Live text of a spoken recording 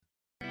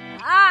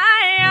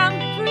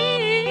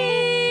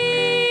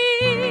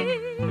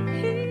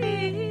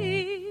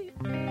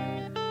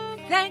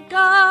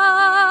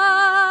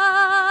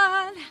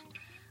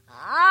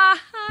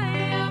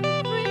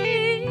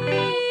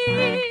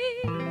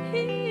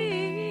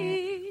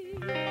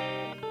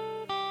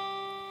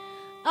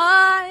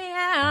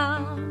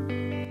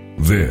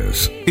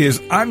This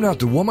is I'm Not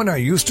the Woman I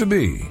Used to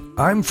Be.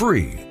 I'm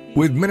Free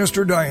with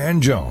Minister Diane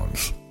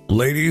Jones.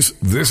 Ladies,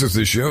 this is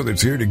the show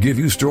that's here to give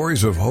you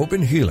stories of hope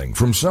and healing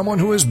from someone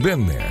who has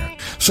been there,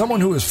 someone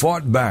who has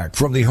fought back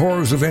from the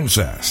horrors of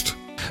incest.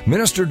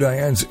 Minister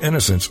Diane's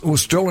innocence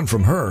was stolen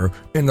from her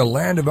in the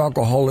land of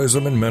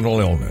alcoholism and mental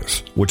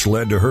illness, which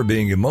led to her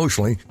being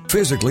emotionally,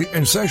 physically,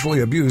 and sexually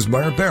abused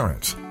by her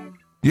parents.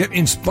 Yet,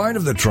 in spite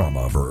of the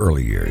trauma of her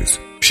early years,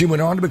 she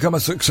went on to become a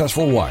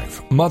successful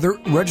wife, mother,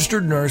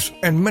 registered nurse,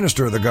 and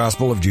minister of the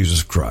gospel of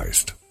Jesus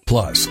Christ.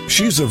 Plus,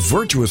 she's a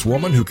virtuous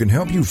woman who can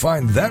help you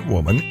find that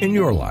woman in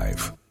your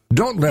life.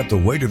 Don't let the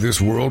weight of this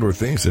world or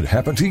things that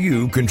happen to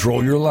you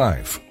control your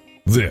life.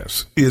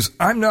 This is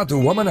I'm Not the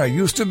Woman I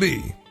Used to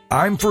Be.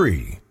 I'm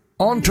Free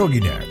on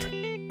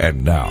TogiNet.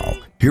 And now,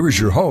 here is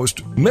your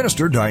host,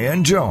 Minister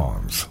Diane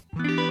Jones.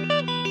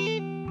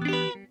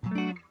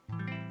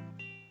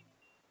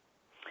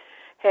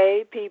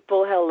 Hey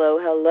people,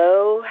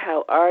 hello.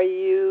 How are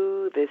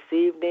you this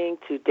evening,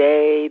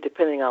 today,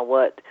 depending on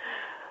what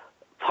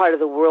part of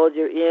the world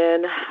you're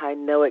in? I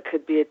know it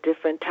could be a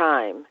different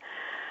time.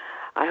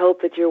 I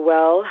hope that you're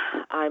well.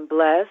 I'm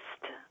blessed.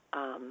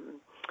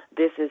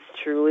 This is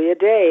truly a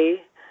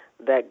day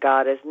that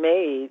God has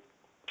made.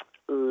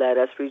 Let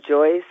us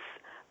rejoice.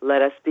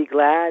 Let us be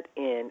glad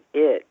in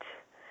it.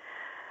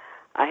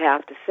 I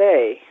have to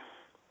say,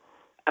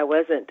 I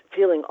wasn't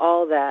feeling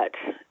all that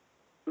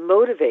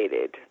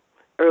motivated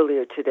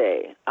earlier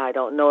today. I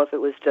don't know if it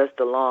was just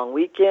a long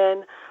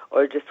weekend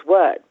or just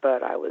what,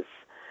 but I was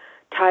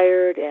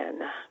tired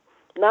and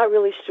not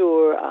really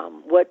sure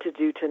what to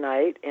do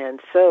tonight. And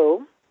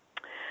so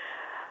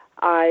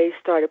I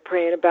started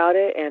praying about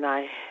it, and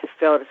I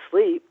fell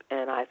asleep,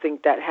 and I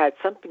think that had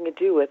something to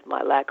do with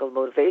my lack of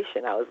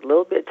motivation. I was a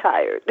little bit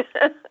tired.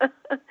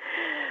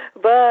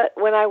 But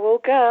when I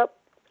woke up,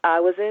 I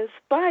was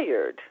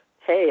inspired.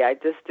 Hey, I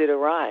just did a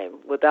rhyme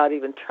without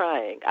even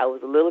trying. I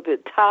was a little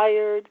bit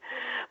tired,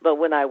 but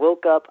when I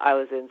woke up, I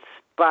was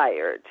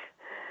inspired.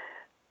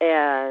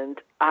 And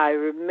I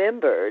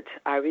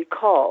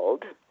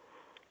recalled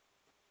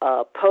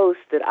a post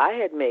that I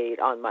had made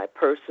on my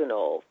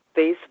personal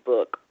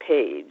Facebook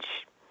page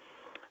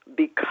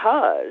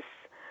because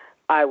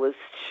I was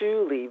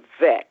truly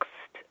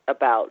vexed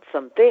about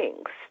some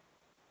things.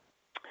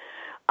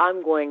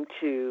 I'm going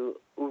to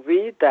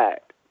read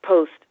that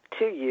post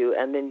to you,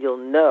 and then you'll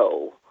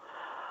know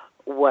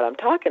what I'm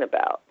talking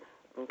about,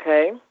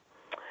 okay?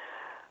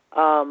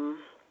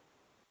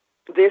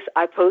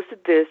 I posted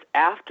this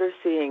after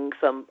seeing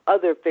some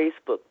other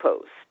Facebook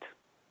posts,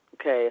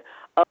 okay,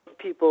 of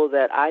people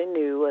that I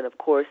knew, and of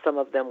course some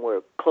of them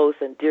were close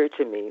and dear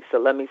to me, so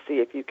let me see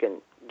if you can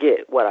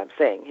get what I'm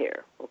saying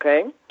here,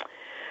 okay?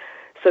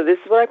 So this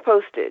is what I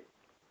posted.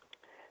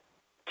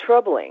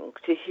 Troubling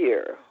to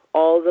hear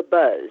all the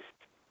buzz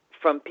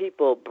from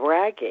people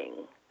bragging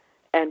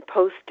and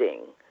posting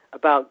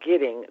about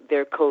getting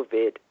their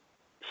COVID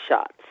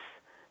shots.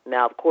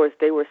 Now, of course,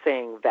 they were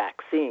saying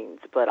vaccines,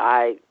 but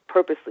I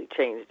purposely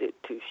changed it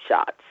to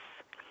shots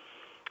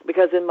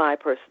because in my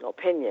personal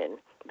opinion,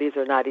 these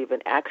are not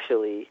even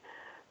actually,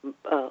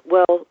 I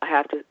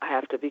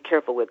have to be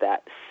careful with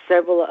that.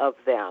 Several of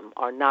them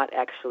are not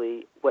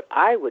actually what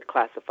I would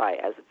classify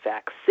as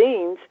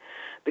vaccines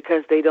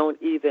because they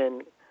don't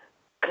even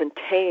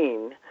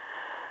contain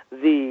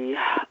the,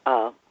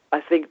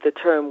 I think the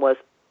term was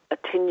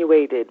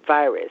attenuated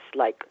virus,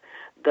 like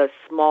the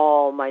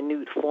small,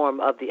 minute form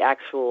of the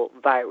actual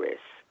virus.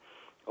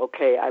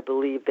 Okay, I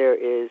believe there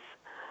is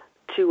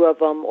two of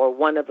them or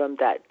one of them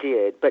that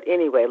did. But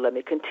anyway, let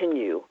me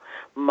continue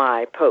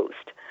my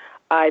post.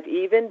 I've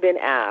even been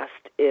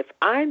asked if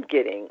I'm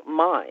getting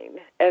mine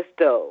as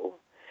though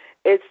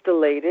it's the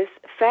latest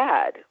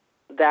fad.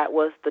 That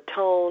was the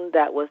tone,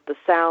 that was the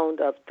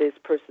sound of this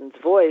person's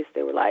voice.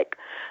 They were like,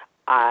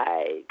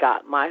 I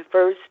got my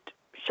first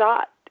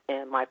shot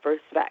and my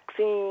first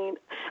vaccine.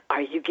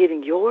 Are you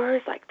getting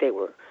yours? Like they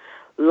were,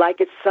 like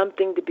it's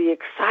something to be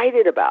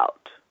excited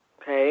about,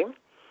 okay?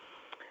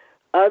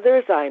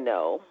 Others I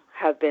know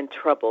have been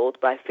troubled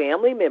by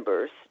family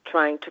members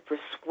trying to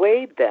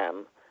persuade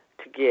them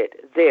to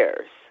get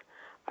theirs.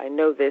 I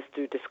know this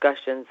through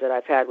discussions that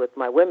I've had with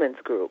my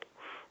women's group.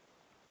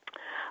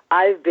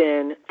 I've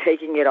been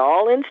taking it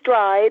all in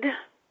stride,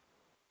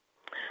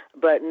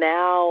 but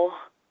now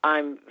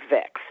I'm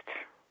vexed.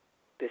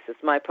 This is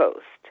my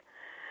post.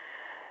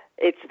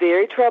 It's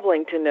very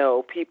troubling to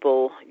know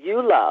people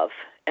you love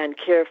and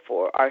care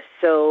for are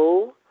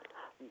so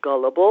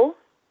gullible,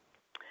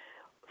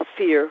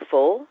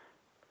 fearful,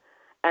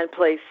 and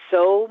place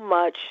so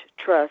much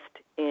trust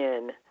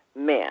in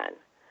man.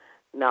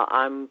 Now,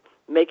 I'm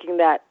making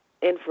that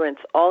inference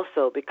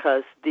also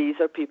because these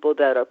are people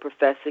that are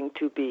professing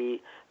to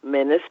be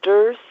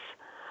ministers,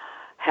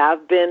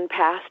 have been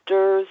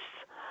pastors,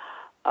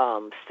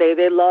 say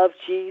they love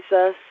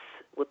Jesus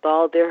with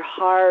all their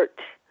heart.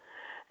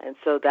 And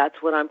so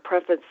that's what I'm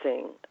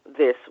prefacing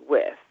this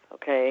with,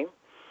 okay?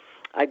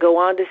 I go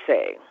on to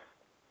say,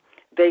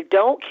 they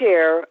don't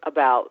care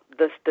about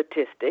the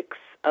statistics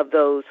of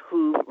those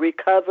who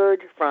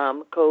recovered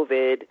from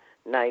COVID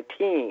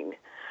COVID-19.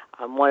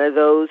 I'm one of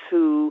those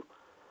who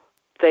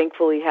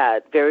thankfully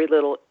had very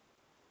little,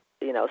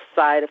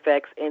 side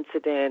effects,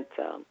 incident,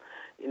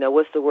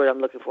 what's the word I'm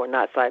looking for?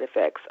 Not side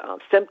effects,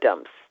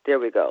 symptoms. There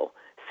we go.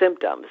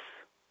 Symptoms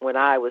when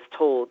I was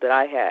told that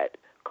I had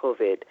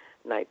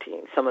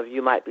COVID-19. Some of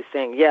you might be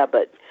saying, yeah,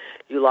 but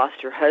you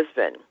lost your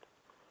husband.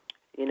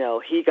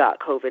 He got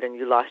COVID and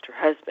you lost your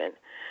husband.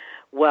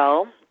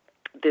 Well,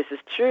 this is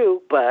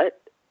true,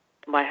 but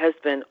my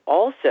husband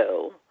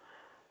also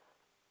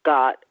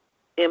got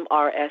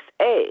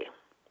MRSA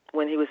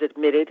when he was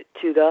admitted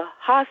to the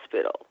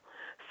hospital.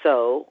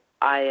 So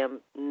I am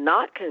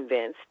not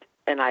convinced,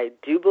 and I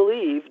do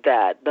believe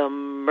that the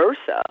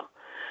MRSA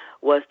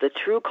was the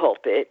true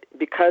culprit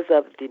because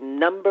of the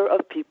number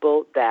of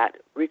people that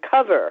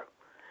recover.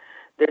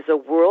 There's a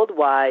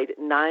worldwide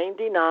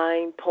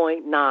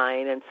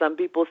 99.9, and some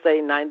people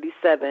say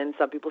 97,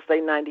 some people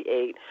say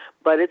 98,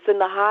 but it's in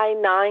the high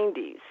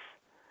 90s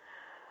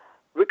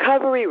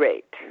recovery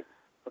rate,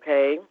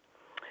 okay?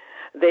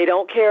 They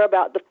don't care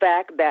about the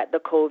fact that the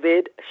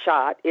COVID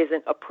shot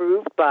isn't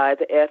approved by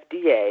the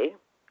FDA.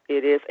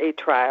 It is a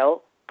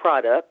trial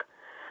product.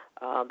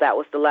 That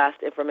was the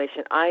last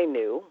information I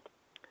knew.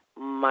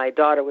 My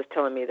daughter was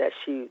telling me that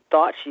she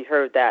thought she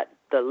heard that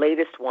the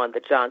latest one, the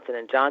Johnson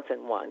 &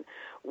 Johnson one,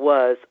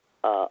 was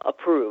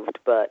approved,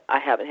 but I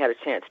haven't had a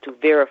chance to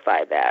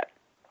verify that.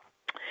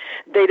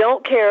 They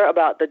don't care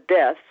about the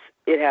deaths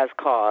it has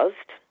caused.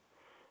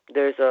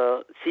 There's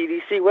a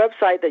CDC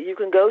website that you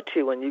can go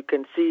to, and you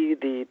can see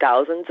the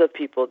thousands of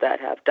people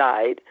that have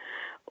died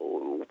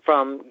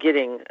from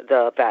getting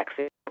the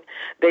vaccine.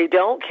 They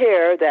don't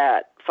care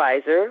that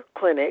Pfizer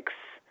clinics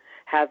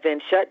have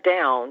been shut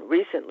down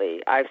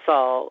recently. I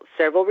saw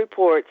several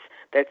reports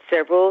that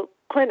several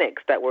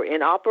clinics that were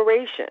in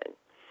operation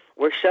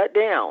were shut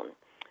down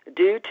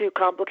due to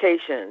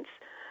complications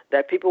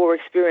that people were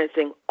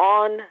experiencing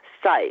on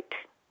site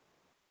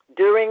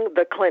during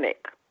the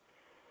clinic.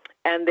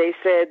 And they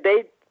said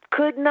they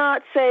could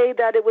not say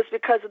that it was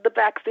because of the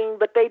vaccine,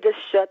 but they just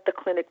shut the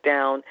clinic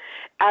down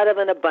out of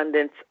an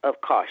abundance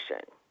of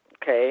caution,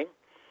 okay?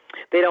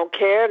 They don't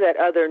care that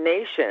other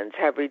nations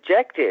have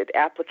rejected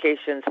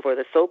applications for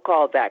the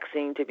so-called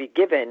vaccine to be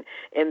given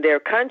in their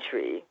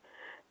country.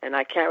 And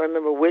I can't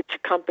remember which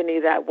company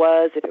that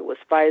was, if it was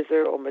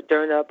Pfizer or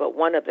Moderna, but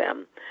one of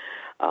them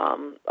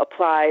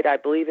applied, I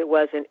believe it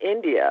was in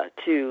India,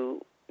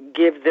 to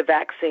give the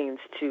vaccines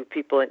to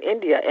people in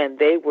India, and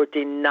they were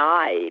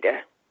denied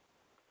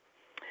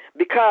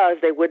because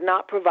they would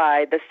not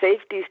provide the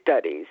safety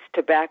studies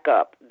to back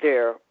up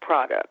their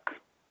product.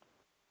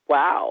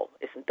 Wow,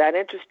 isn't that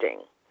interesting?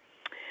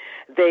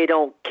 They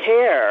don't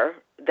care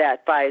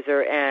that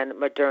Pfizer and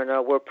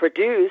Moderna were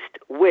produced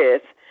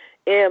with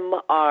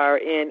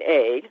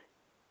mRNA,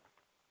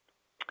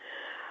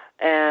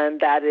 and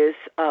that is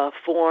a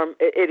form.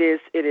 It is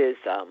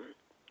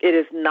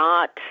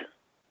not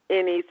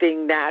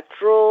anything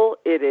natural.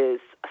 It is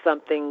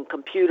something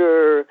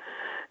computer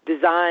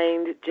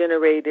designed,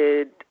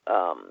 generated.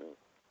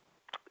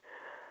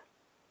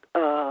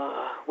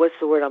 What's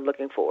the word I'm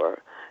looking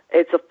for?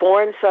 It's a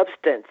foreign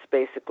substance,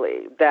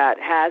 basically, that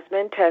has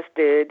been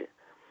tested.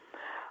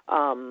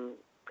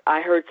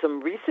 I heard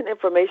some recent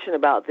information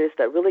about this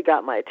that really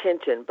got my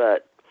attention,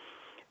 but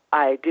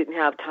I didn't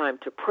have time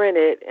to print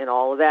it and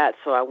all of that,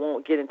 so I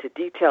won't get into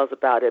details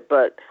about it.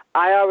 But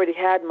I already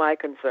had my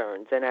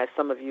concerns, and as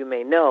some of you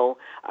may know,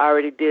 I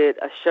already did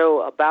a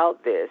show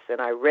about this,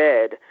 and I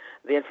read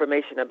the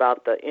information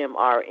about the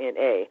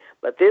mRNA.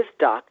 But this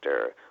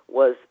doctor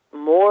was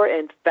more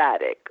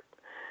emphatic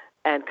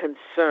and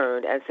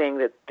concerned and saying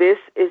that this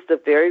is the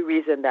very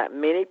reason that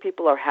many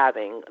people are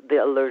having the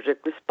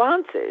allergic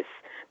responses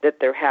that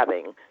they're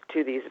having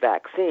to these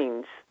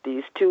vaccines,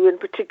 these two in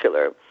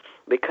particular,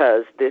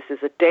 because this is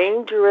a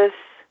dangerous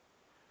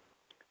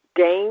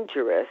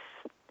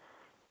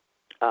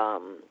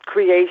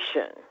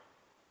creation,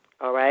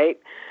 all right?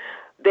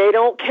 They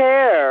don't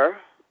care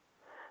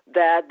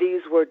that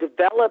these were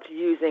developed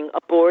using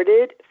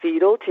aborted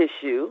fetal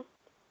tissue,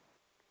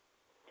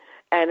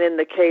 and in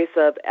the case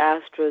of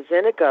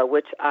AstraZeneca,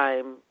 which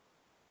I'm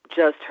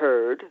just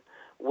heard,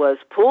 was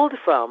pulled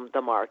from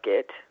the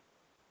market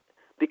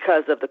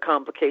because of the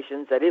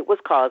complications that it was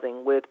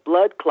causing with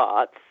blood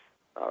clots,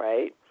 all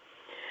right?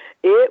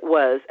 It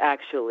was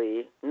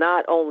actually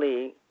not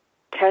only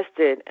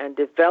tested and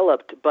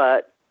developed,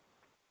 but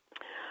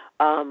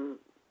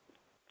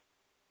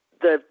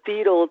the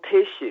fetal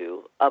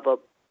tissue of a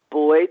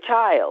boy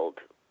child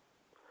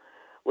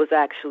was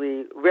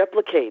actually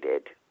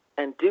replicated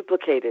and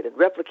duplicated and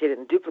replicated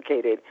and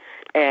duplicated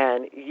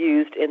and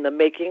used in the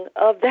making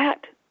of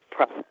that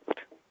product,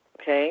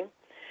 okay?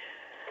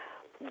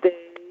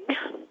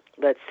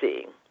 Let's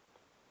see.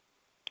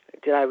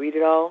 Did I read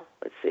it all?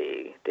 Let's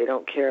see. They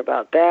don't care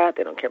about that.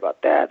 They don't care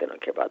about that. They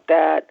don't care about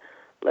that.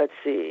 Let's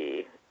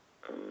see.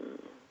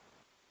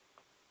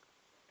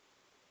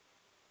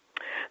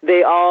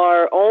 They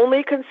are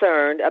only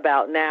concerned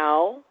about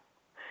now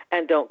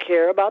and don't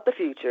care about the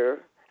future,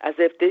 as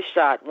if this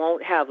shot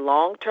won't have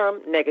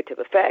long-term negative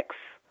effects.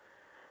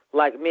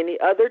 like many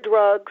other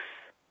drugs,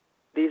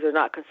 these are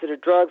not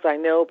considered drugs, I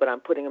know, but I'm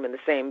putting them in the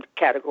same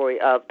category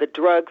of the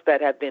drugs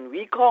that have been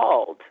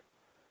recalled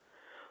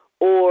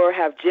or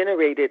have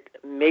generated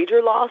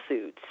major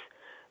lawsuits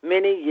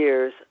many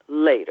years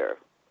later.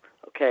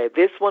 Okay,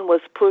 this one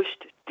was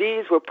pushed,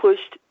 these were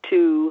pushed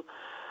to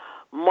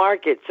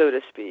market, so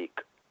to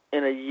speak,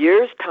 in a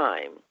year's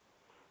time,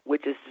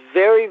 which is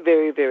very,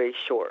 very, very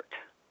short.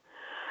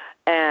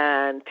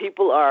 And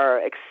people are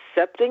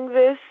accepting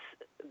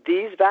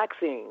these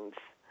vaccines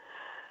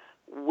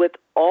with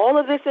all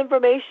of this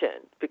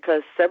information,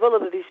 because several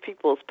of these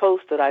people's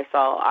posts that I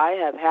saw, I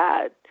have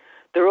had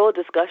thorough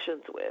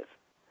discussions with,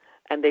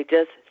 and they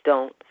just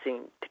don't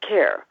seem to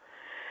care.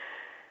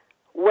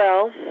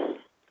 Well,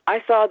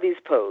 I saw these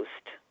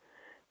posts,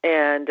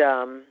 and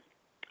I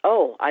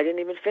didn't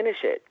even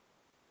finish it.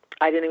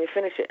 I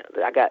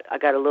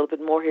got a little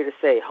bit more here to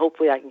say.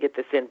 Hopefully I can get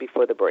this in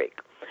before the break.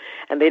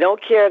 And they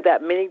don't care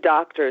that many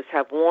doctors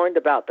have warned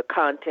about the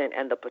content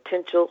and the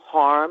potential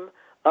harm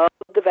of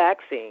the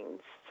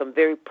vaccines. Some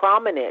very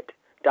prominent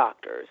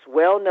doctors,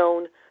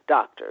 well-known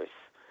doctors,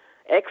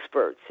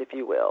 experts, if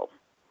you will.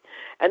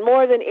 And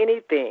more than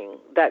anything,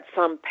 that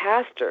some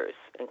pastors,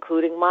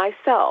 including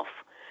myself,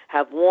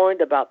 have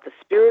warned about the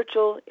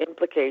spiritual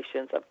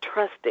implications of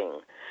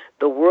trusting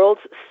the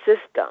world's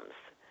systems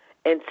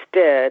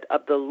instead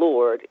of the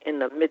Lord in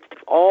the midst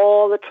of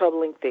all the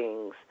troubling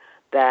things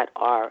that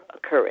are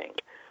occurring.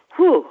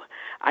 Whew,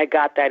 I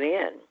got that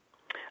in.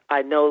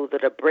 I know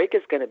that a break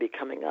is going to be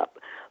coming up,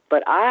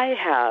 but I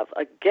have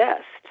a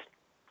guest.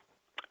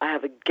 I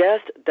have a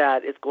guest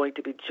that is going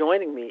to be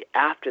joining me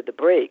after the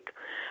break.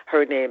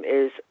 Her name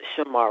is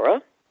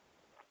Shamara.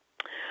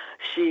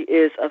 She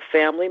is a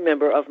family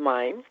member of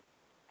mine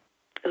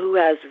who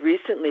has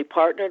recently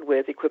partnered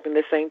with Equipping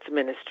the Saints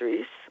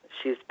Ministries.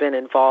 She's been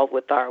involved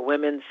with our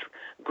women's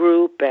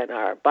group and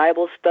our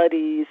Bible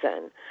studies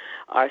and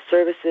our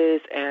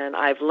services, and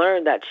I've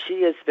learned that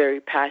she is very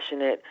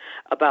passionate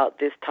about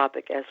this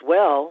topic as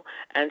well,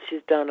 and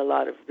she's done a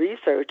lot of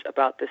research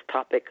about this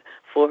topic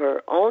for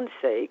her own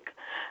sake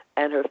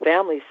and her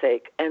family's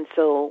sake, and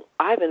so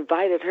I've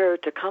invited her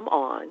to come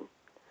on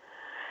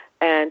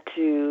and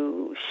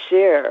to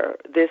share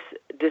this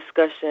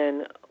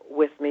discussion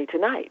with me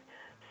tonight.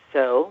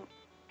 So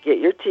get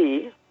your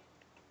tea.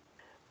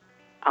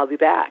 I'll be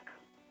back.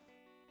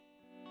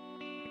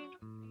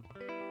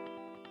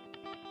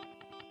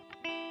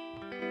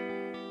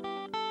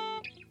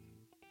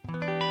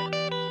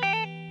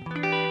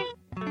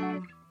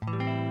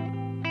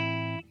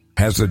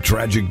 Has the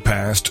tragic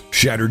past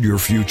shattered your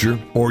future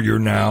or your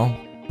now?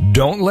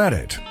 Don't let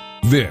it.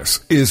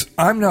 This is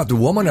I'm Not the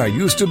Woman I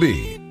Used to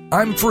Be.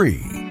 I'm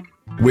Free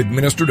with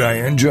Minister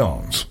Diane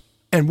Jones.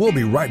 And we'll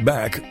be right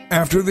back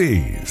after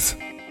these.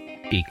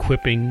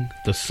 Equipping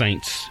the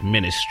Saints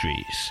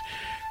Ministries.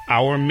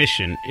 Our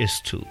mission is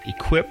to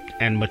equip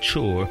and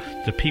mature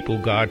the people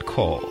God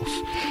calls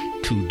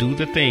to do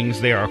the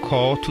things they are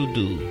called to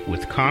do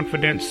with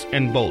confidence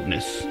and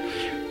boldness,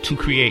 to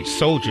create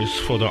soldiers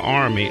for the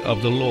army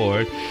of the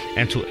Lord,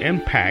 and to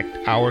impact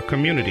our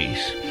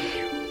communities.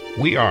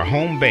 We are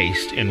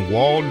home-based in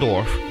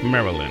Waldorf,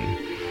 Maryland.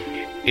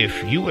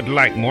 If you would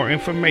like more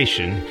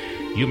information,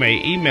 you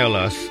may email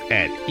us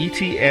at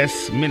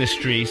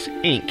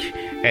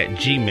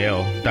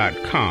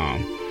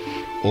etsministriesinc@gmail.com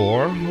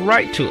or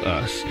write to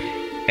us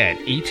at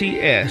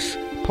ETS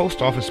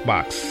Post Office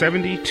Box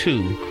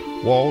 72,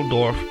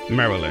 Waldorf,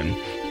 Maryland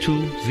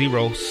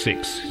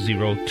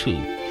 20602.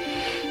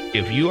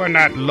 If you are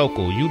not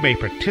local, you may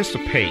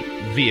participate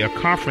via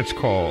conference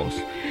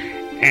calls,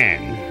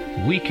 and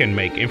we can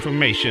make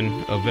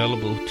information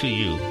available to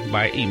you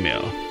by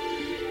email.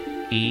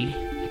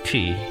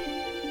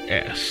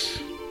 ETS.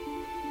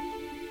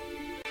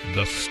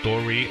 The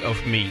Story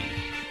of Me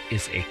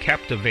is a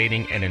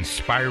captivating and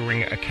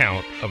inspiring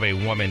account of a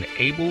woman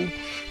able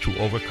to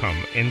overcome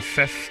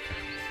incest,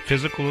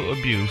 physical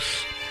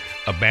abuse,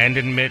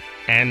 abandonment,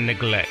 and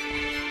neglect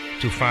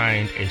to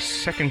find a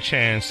second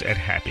chance at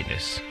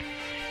happiness.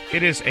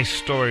 It is a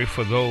story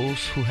for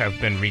those who have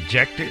been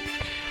rejected,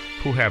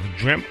 who have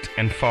dreamt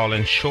and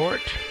fallen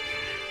short,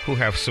 who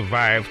have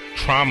survived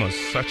traumas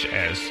such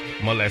as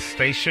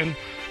molestation,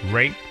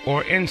 rape,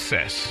 or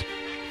incest.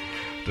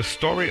 The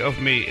Story of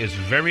Me is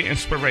very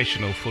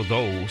inspirational for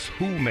those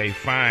who may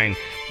find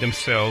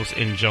themselves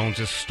in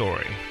Jones's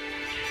story.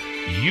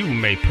 You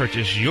may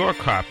purchase your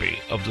copy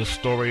of The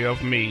Story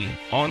of Me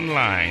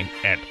online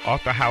at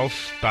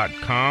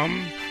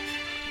authorhouse.com,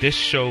 this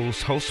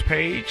show's host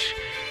page,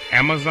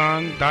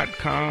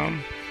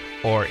 Amazon.com,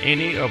 or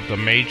any of the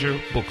major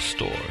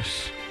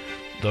bookstores.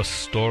 The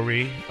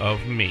Story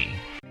of Me.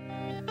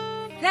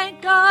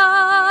 Thank God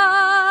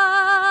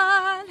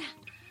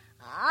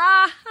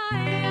I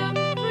am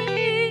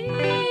free.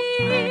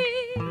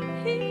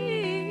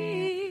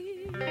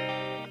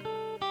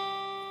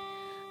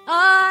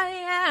 I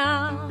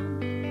am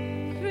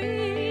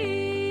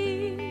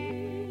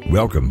free.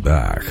 Welcome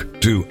back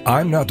to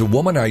I'm Not the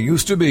Woman I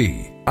Used to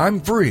Be.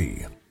 I'm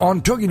Free on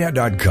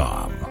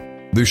TogiNet.com.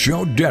 the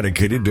show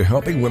dedicated to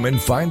helping women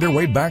find their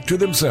way back to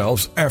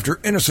themselves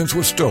after innocence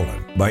was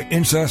stolen by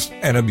incest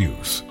and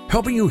abuse.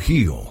 Helping you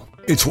heal.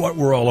 It's what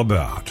we're all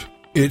about.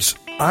 It's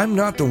I'm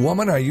Not the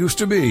Woman I Used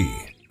to Be.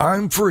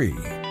 I'm Free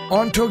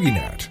on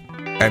TogiNet.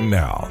 And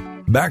now,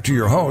 back to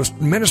your host,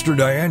 Minister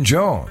Diane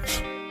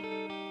Jones.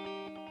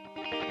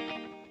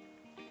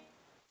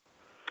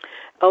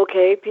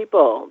 Okay,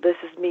 people, this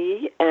is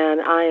me,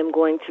 and I am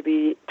going to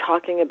be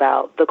talking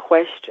about the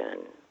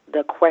question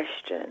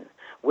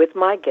with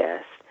my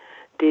guest.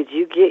 Did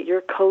you get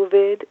your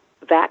COVID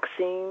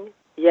vaccine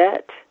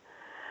yet?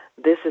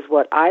 This is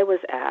what I was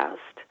asked.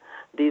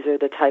 These are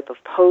the type of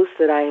posts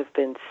that I have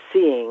been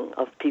seeing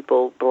of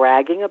people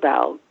bragging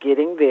about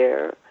getting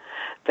their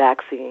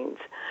vaccines.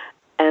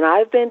 And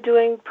I've been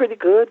doing pretty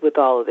good with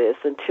all of this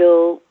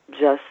until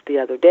just the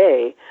other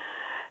day.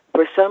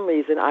 For some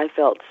reason, I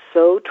felt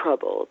so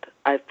troubled.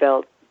 I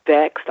felt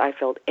vexed. I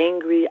felt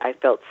angry. I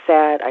felt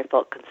sad. I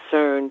felt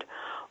concerned,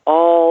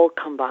 all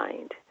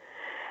combined.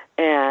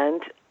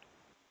 And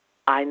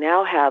I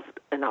now have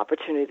an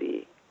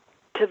opportunity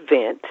to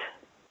vent,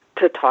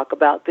 to talk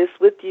about this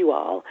with you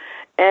all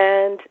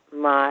and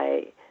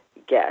my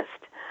guest.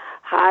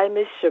 Hi,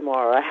 Miss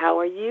Shamara. How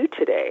are you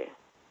today?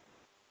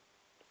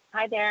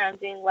 Hi there. I'm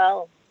doing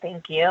well.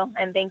 Thank you.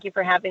 And thank you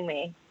for having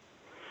me.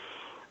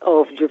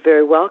 Oh, you're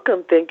very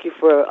welcome. Thank you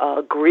for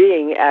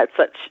agreeing at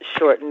such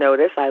short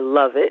notice. I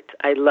love it.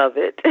 I love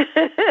it.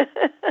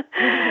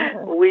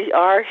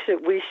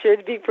 We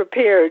should be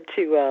prepared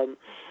to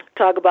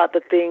talk about the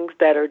things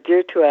that are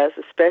dear to us,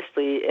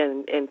 especially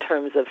in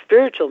terms of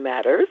spiritual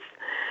matters.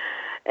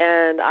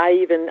 And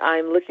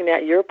I'm looking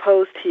at your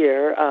post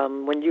here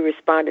when you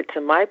responded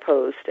to my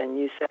post, and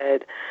you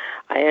said,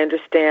 I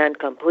understand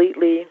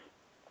completely.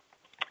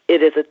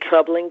 It is a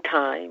troubling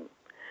time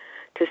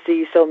to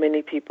see so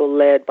many people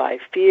led by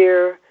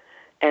fear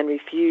and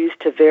refuse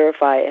to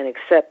verify and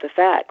accept the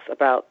facts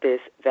about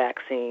this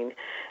vaccine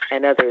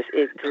and others.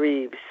 It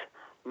grieves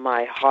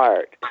my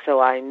heart. So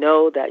I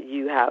know that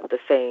you have the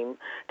same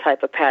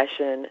type of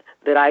passion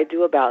that I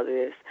do about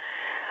this.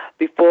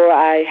 Before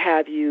I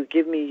have you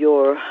give me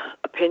your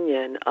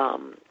opinion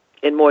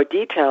in more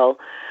detail,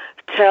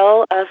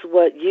 tell us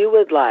what you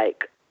would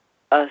like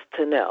us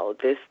to know.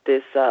 This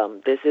is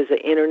an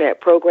internet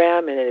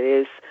program, and it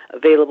is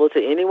available to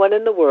anyone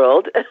in the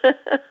world.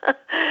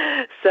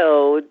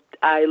 So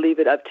I leave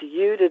it up to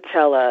you to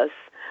tell us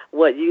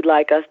what you'd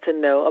like us to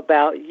know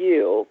about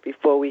you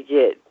before we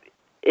get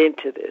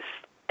into this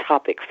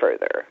topic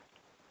further.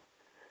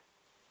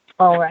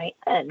 All right.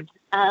 And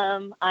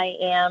I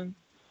am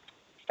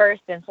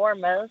first and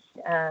foremost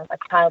a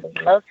child of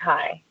the Most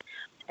High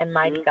and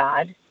mighty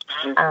God.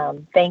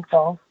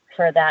 Thankful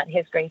for that,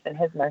 His grace and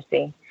His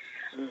mercy.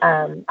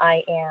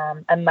 I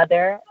am a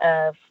mother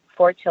of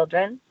 4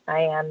 children. I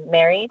am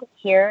married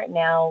here.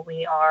 Now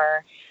we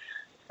are,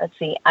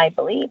 I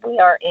believe we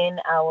are in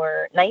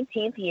our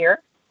 19th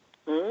year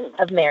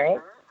of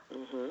marriage.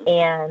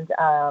 And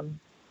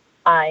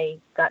I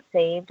got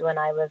saved when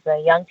I was a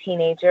young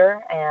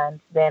teenager,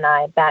 and then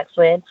I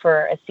backslid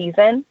for a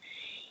season,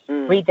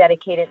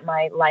 rededicated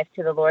my life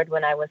to the Lord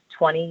when I was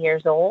 20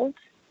 years old,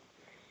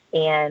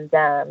 and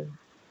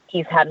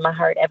He's had my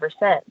heart ever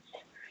since.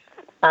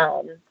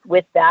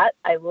 With that,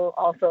 I will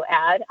also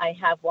add I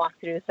have walked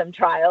through some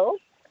trials,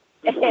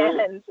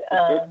 and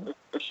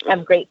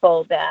I'm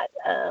grateful that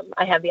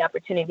I have the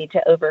opportunity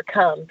to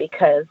overcome,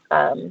 because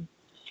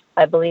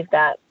I believe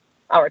that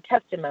our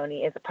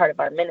testimony is a part of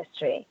our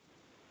ministry.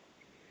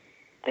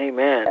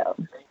 Amen. So.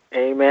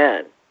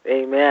 Amen.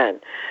 Amen.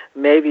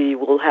 Maybe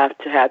we'll have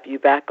to have you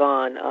back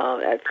on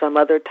at some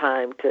other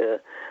time to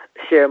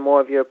share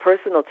more of your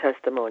personal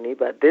testimony,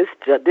 but this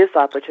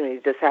opportunity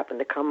just happened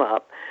to come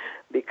up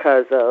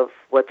because of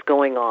what's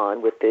going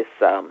on with this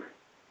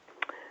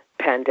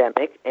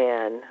pandemic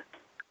and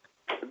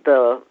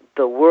the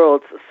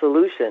world's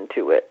solution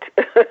to it,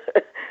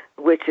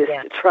 which is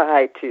to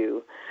try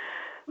to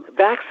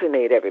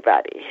vaccinate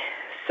everybody.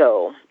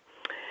 So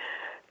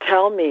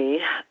tell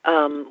me,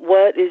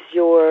 what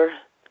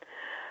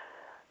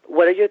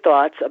are your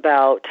thoughts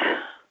about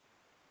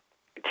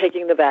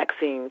taking the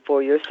vaccine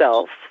for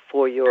yourself,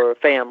 for your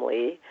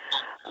family?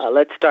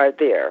 Let's start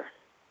there.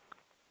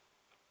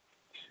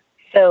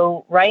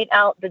 So right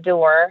out the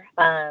door,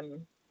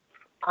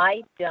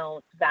 I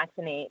don't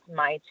vaccinate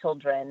my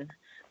children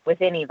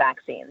with any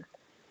vaccines,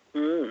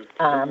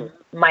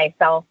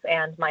 myself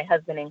and my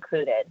husband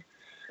included.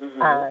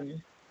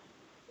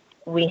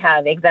 We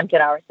have exempted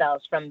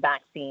ourselves from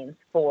vaccines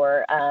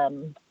for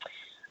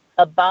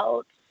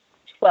about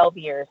 12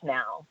 years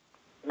now.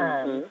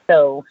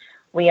 So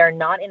we are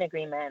not in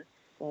agreement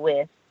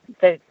with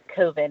the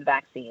COVID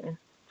vaccine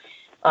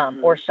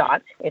or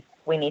shot, if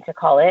we need to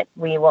call it.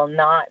 We will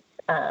not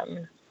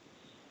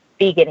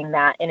be getting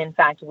that. And in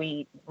fact,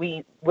 we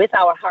with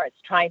our hearts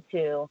try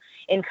to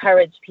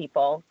encourage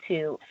people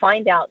to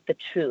find out the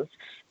truth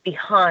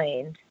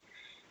behind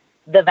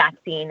the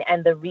vaccine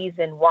and the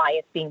reason why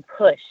it's being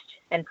pushed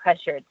and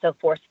pressured so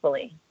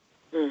forcefully.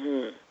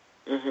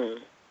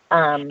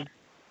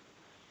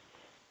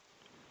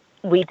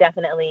 we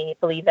definitely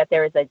believe that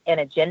there is an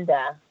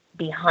agenda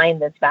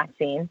behind this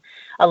vaccine,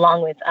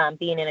 along with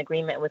being in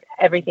agreement with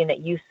everything that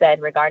you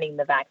said regarding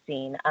the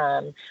vaccine,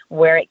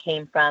 where it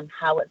came from,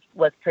 how it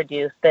was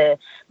produced, the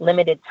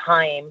limited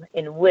time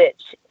in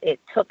which it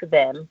took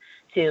them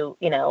to,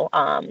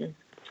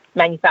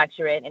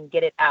 manufacture it and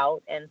get it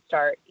out and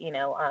start,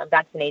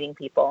 vaccinating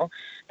people.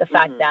 The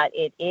fact that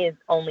it is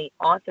only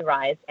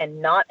authorized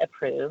and not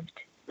approved.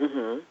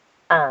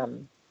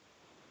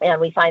 And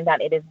we find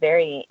that it is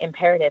very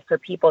imperative for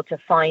people to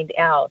find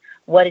out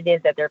what it is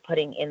that they're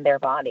putting in their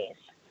bodies.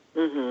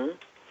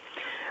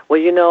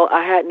 Well,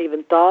 I hadn't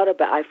even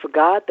I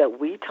forgot that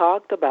we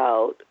talked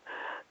about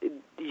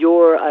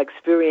your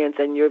experience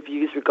and your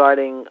views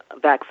regarding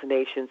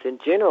vaccinations in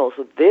general.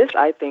 So this,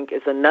 I think,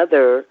 is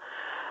another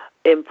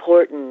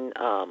important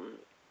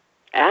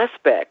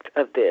aspect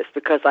of this,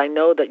 because I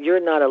know that you're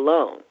not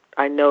alone.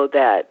 I know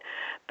that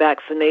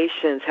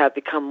vaccinations have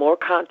become more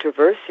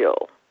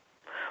controversial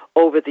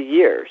over the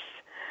years.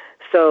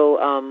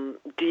 So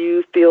do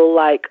you feel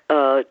like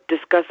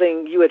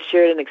discussing, you had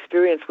shared an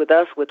experience with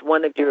us with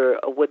one of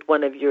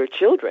your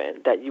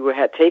children that you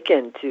had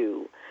taken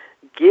to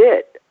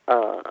get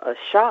a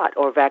shot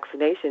or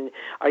vaccination.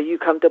 Are you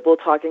comfortable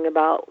talking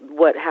about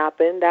what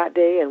happened that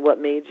day and what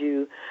made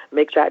you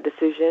make that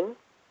decision?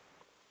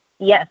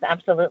 Yes,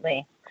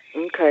 absolutely.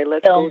 Okay,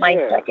 let's go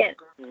there.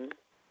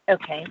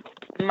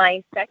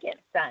 My second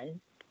son,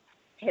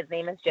 his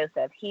name is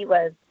Joseph. He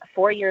was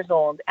 4 years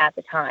old at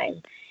the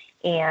time.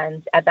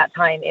 And at that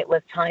time, it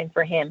was time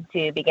for him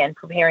to begin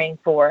preparing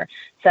for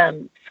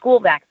some school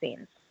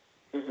vaccines.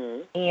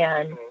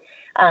 And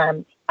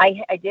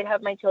I did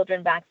have my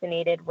children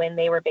vaccinated when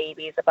they were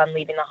babies upon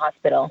leaving the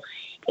hospital.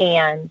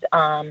 And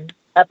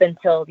up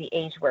until the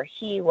age where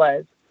he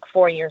was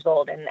 4 years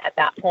old. And at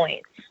that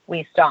point,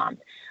 we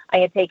stopped. I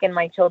had taken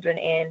my children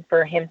in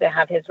for him to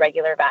have his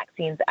regular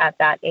vaccines at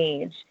that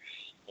age.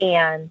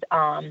 And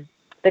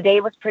the day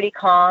was pretty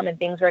calm and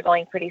things were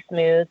going pretty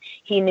smooth.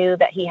 He knew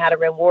that he had a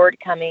reward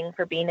coming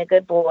for being a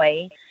good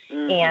boy.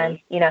 And,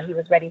 he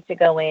was ready to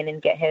go in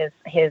and get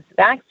his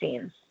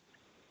vaccines.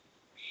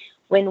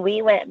 When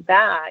we went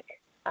back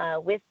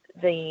with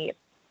the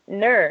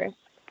nurse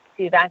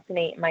to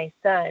vaccinate my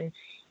son,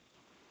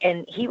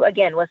 and he,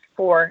 again, was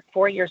four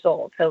years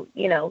old. So,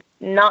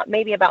 not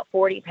maybe about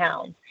 40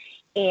 pounds.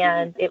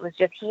 And it was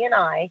just he and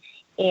I,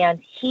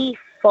 and he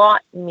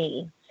fought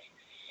me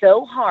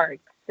so hard,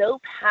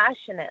 so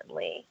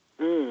passionately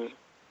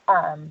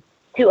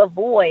to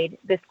avoid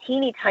this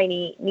teeny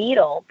tiny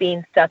needle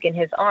being stuck in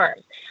his arm.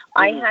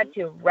 I had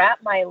to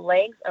wrap my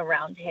legs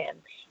around him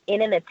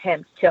in an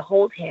attempt to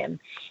hold him,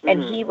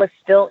 and he was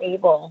still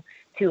able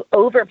to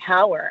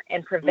overpower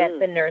and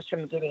prevent the nurse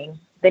from getting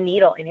the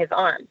needle in his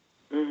arm.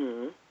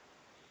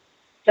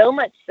 So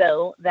much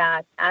so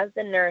that as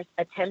the nurse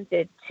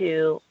attempted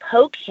to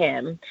poke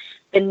him,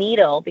 the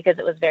needle, because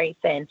it was very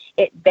thin,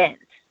 it bent.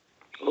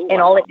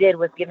 And all it did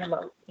was give him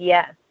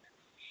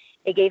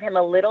it gave him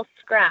a little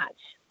scratch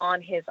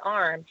on his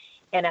arm.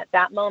 And at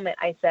that moment,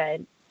 I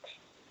said,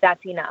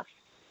 that's enough.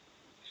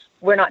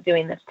 We're not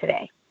doing this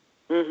today.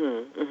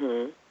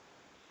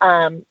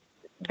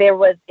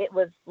 It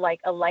was like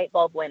a light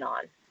bulb went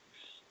on.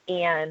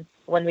 And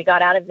when we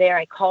got out of there,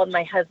 I called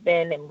my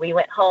husband and we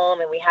went home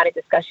and we had a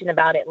discussion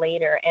about it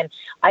later. And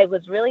I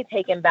was really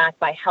taken back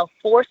by how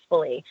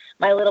forcefully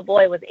my little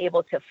boy was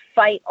able to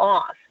fight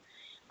off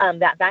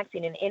that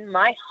vaccine. And in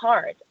my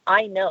heart,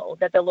 I know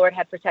that the Lord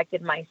had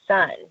protected my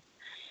son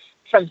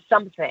from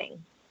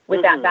something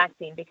with that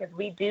vaccine, because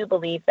we do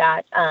believe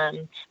that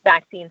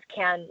vaccines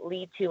can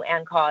lead to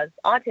and cause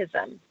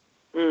autism.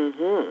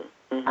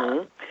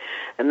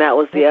 And that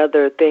was the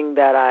other thing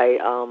that I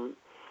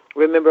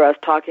remember us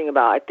talking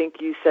about. I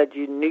think you said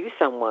you knew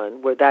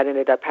someone where that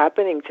ended up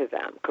happening to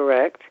them,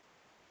 correct?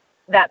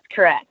 That's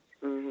correct.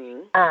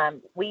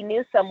 We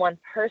knew someone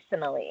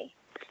personally.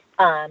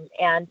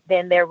 And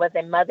then there was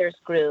a mother's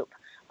group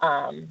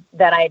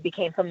that I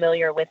became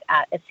familiar with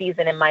at a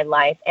season in my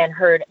life, and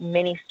heard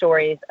many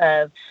stories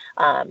of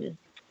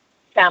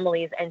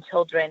families and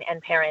children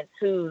and parents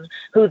who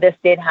this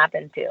did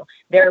happen to.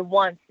 They're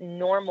once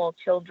normal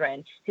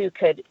children who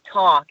could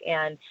talk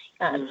and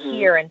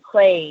hear and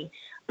play,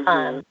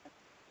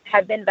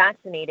 had been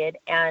vaccinated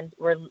and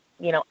were,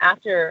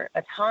 after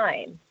a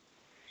time,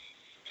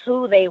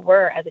 who they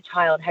were as a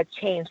child had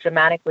changed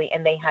dramatically,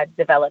 and they had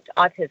developed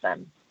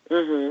autism.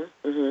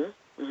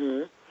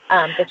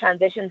 The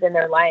transitions in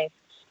their life,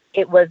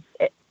 it was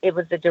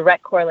a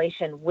direct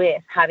correlation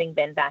with having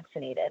been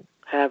vaccinated.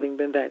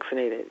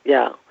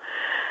 Yeah.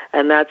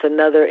 And that's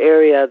another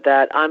area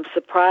that I'm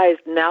surprised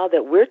now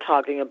that we're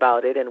talking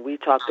about it, and we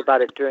talked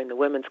about it during the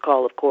women's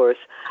call, of course,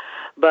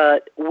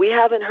 but we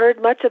haven't heard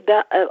much of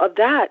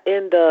that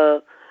in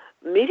the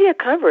media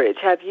coverage.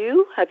 Have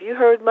you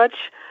heard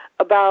much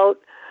about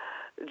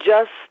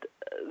just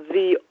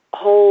the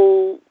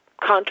whole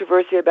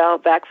controversy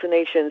about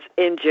vaccinations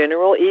in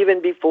general,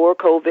 even before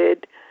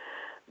COVID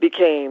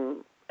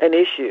became an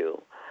issue?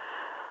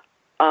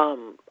 I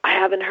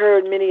haven't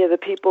heard many of the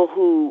people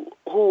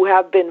who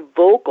have been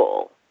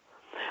vocal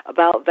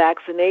about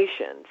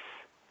vaccinations,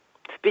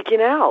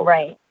 speaking out.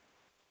 Right.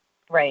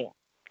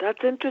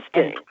 That's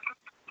interesting.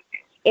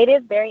 It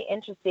is very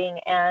interesting,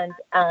 and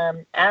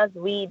as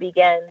we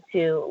begin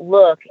to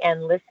look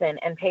and listen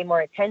and pay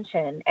more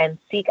attention and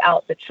seek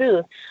out the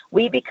truth,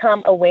 we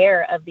become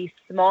aware of these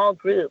small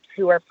groups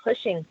who are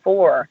pushing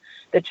for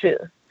the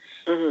truth.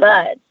 Mm-hmm.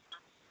 But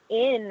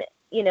in,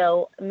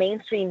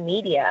 mainstream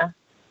media,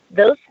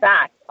 those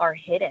facts are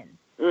hidden.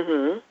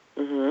 Mm-hmm.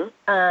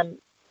 Mm-hmm.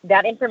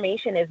 That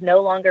information is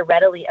no longer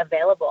readily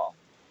available.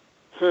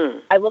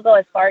 I will go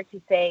as far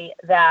to say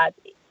that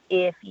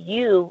if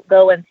you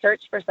go and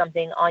search for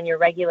something on your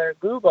regular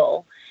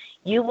Google,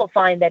 you will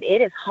find that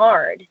it is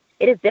hard.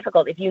 It is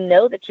difficult. If you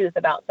know the truth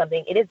about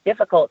something, it is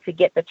difficult to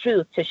get the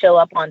truth to show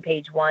up on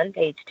page 1,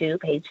 page 2,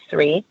 page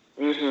 3.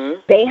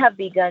 Mm-hmm. They have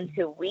begun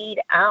to weed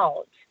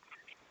out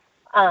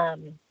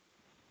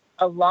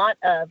a lot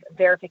of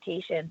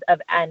verifications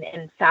of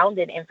and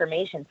founded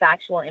information,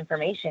 factual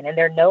information, and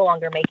they're no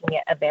longer making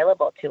it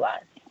available to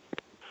us.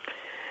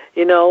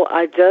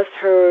 I just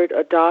heard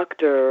a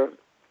doctor,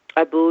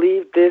 I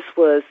believe this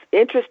was,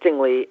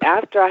 interestingly,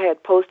 after I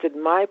had posted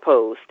my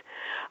post,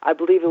 I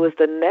believe it was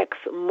the next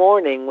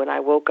morning when I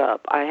woke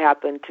up, I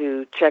happened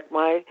to check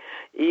my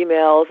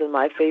emails and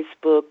my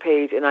Facebook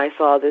page, and I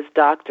saw this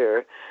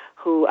doctor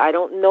who I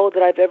don't know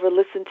that I've ever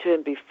listened to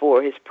him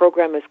before. His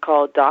program is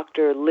called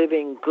Dr.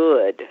 Living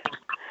Good,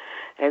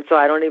 and so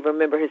I don't even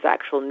remember his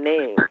actual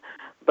name,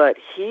 but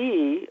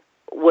he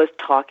was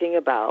talking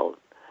about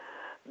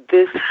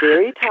this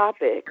very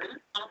topic,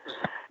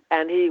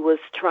 and he was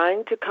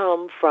trying to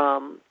come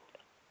from,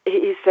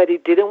 he said he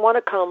didn't want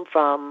to come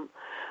from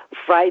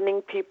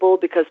frightening people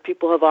because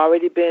people have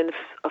already been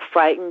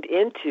frightened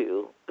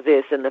into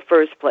this in the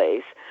first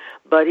place,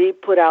 but he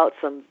put out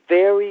some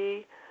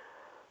very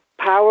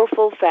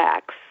powerful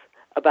facts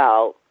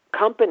about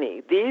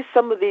company.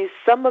 Some of these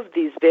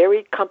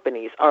very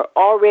companies are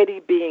already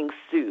being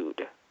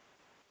sued.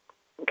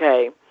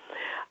 Okay,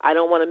 I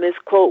don't want to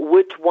misquote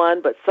which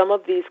one, but some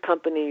of these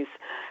companies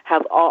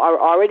are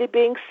already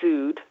being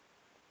sued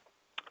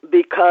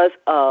because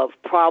of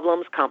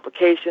problems,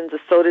 complications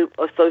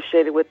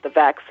associated with the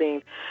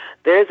vaccine.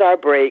 There's our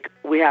break.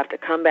 We have to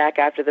come back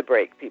after the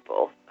break,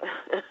 people.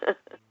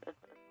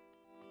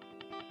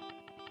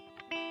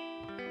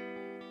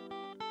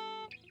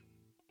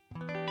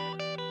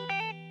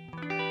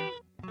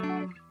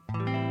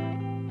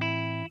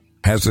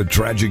 Has a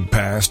tragic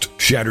past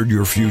shattered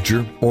your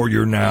future or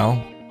your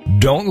now?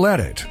 Don't let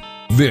it.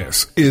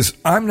 This is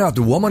I'm Not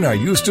the Woman I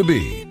Used to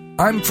Be.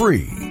 I'm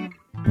Free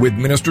with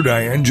Minister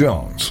Diane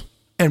Jones.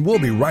 And we'll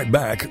be right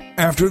back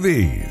after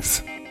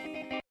these.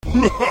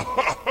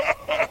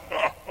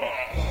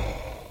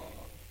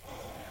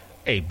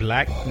 A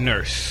black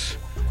nurse.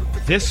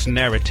 This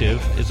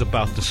narrative is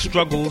about the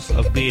struggles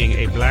of being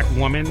a black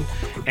woman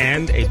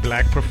and a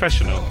black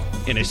professional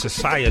in a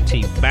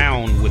society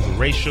bound with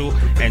racial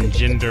and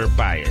gender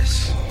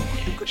bias.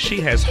 She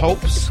has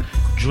hopes,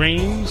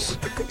 dreams,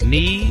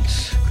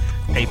 needs,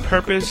 a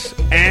purpose,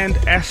 and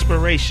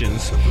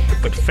aspirations,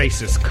 but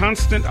faces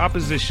constant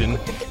opposition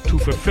to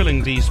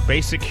fulfilling these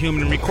basic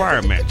human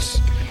requirements.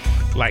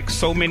 Like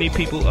so many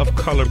people of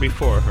color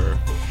before her,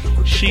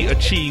 she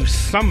achieves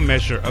some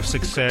measure of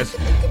success,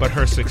 but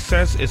her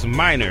success is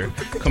minor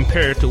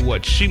compared to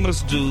what she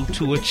must do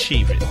to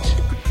achieve it.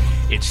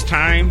 It's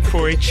time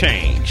for a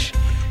change.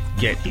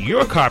 Get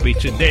your copy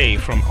today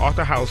from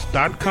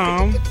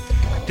authorhouse.com,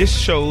 this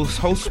show's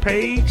host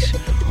page,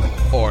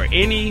 or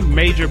any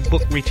major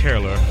book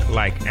retailer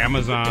like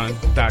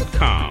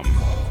Amazon.com.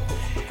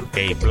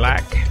 A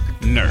black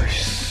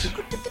nurse.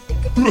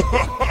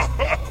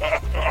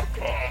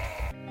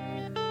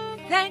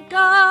 Thank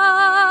God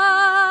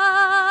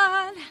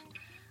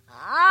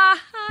I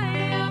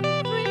am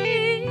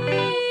free.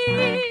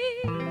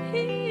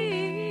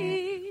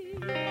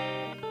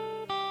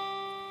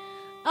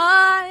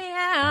 I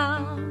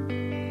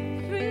am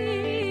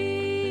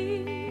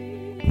free.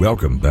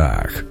 Welcome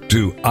back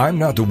to I'm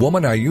Not the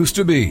Woman I Used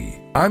to Be.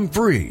 I'm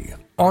Free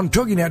on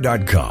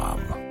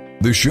TogiNet.com.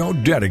 The show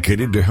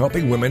dedicated to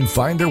helping women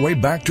find their way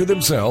back to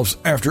themselves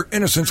after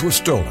innocence was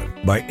stolen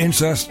by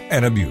incest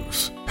and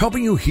abuse.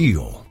 Helping you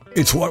heal.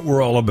 It's what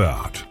we're all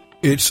about.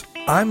 It's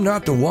I'm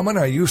Not the Woman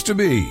I Used to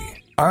Be.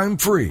 I'm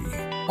Free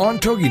on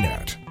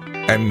TogiNet.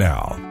 And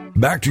now,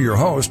 back to your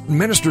host,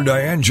 Minister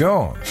Diane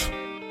Jones.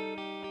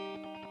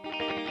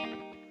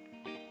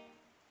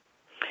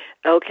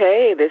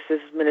 Okay, this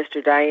is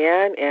Minister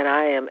Diane, and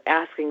I am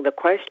asking the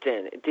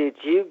question, did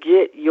you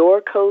get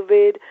your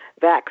COVID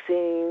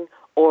vaccine,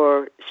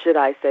 or should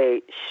I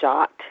say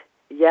shot,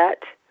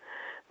 yet?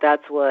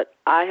 That's what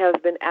I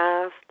have been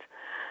asked.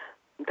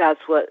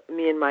 That's what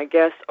me and my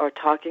guests are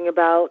talking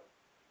about.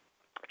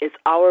 It's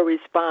our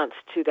response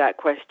to that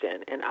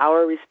question and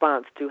our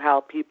response to how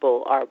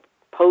people are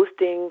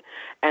posting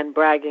and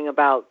bragging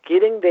about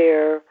getting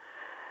their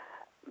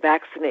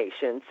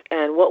vaccinations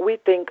and what we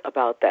think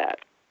about that.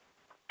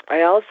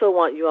 I also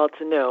want you all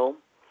to know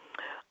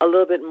a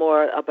little bit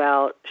more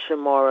about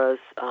Shamora's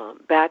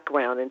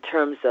background in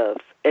terms of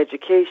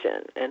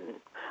education and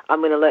I'm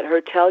going to let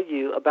her tell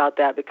you about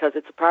that because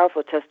it's a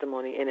powerful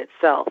testimony in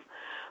itself.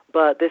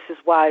 But this is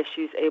why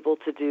she's able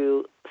to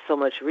do so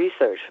much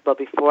research. But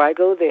before I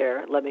go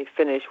there, let me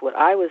finish what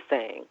I was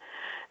saying,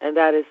 and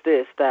that is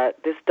this,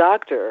 that this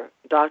doctor,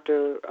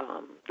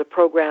 the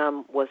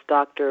program was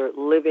Dr.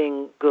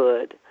 Living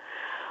Good,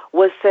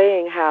 was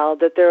saying how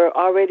that there are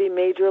already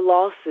major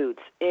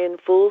lawsuits in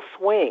full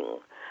swing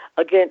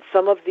against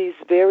some of these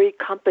very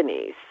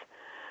companies.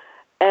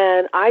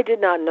 And I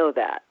did not know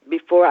that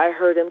before I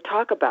heard him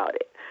talk about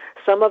it.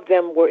 Some of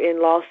them were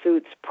in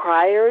lawsuits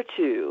prior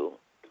to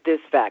this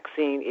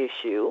vaccine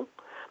issue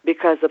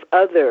because of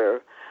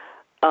other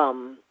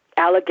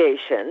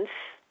allegations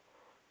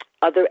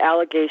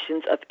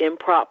of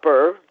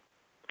improper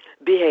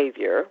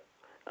behavior.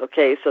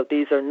 Okay, so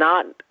these are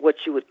not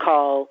what you would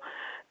call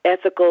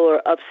ethical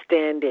or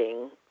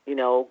upstanding,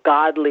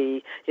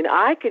 godly.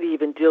 I could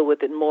even deal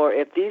with it more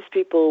if these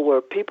people were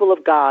people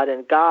of God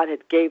and God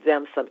had gave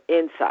them some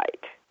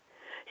insight.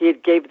 He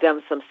had gave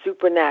them some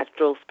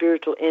supernatural,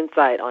 spiritual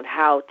insight on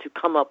how to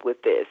come up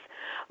with this.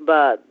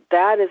 But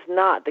that is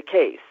not the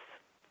case.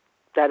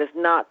 That is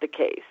not the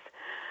case.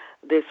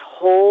 This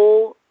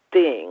whole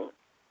thing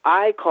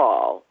I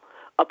call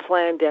a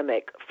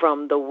plandemic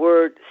from the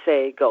word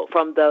say go,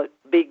 from the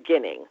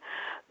beginning.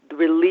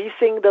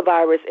 Releasing the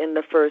virus in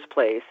the first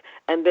place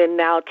and then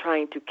now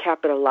trying to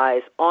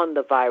capitalize on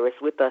the virus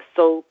with a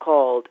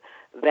so-called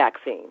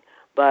vaccine.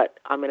 But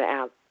I'm going to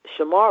have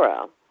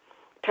Shamara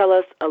tell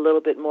us a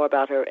little bit more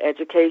about her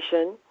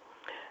education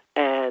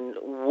and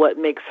what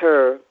makes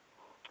her,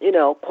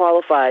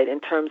 qualified in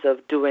terms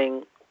of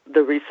doing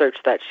the research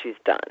that she's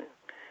done.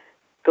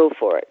 Go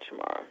for it,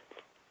 Shamara.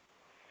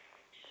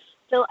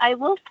 So I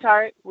will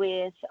start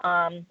with,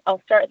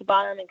 I'll start at the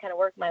bottom and kind of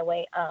work my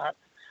way up.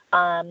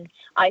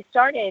 I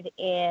started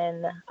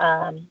in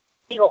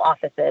legal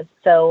offices,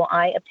 so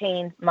I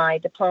obtained my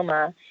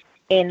diploma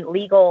in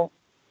legal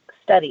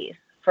studies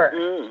first.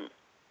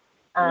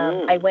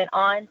 I went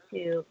on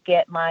to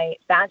get my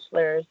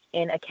bachelor's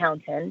in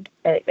accountancy,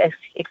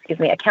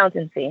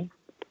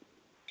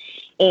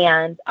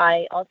 and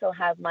I also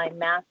have my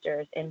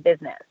master's in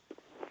business.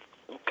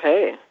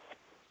 Okay.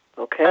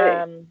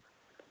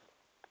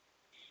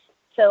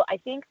 So I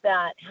think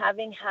that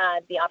having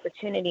had the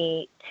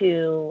opportunity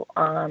to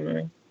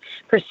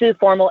pursue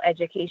formal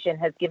education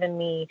has given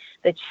me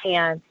the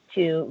chance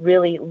to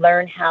really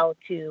learn how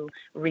to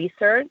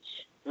research.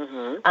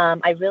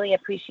 I really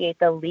appreciate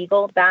the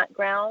legal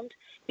background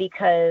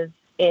because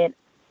it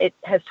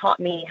has taught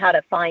me how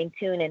to fine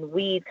tune and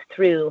weed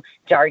through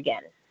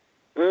jargon.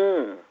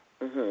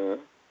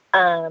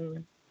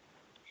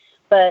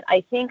 But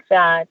I think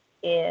that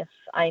if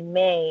I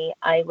may,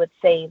 I would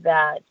say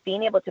that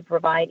being able to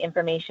provide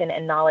information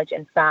and knowledge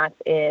and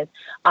facts is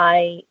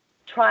I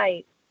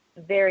try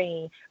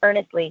very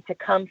earnestly to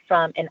come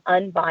from an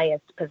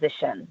unbiased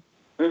position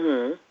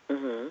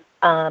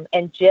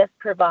and just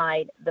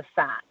provide the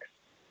facts.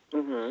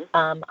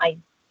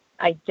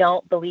 I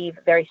don't believe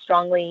very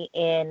strongly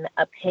in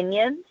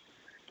opinions,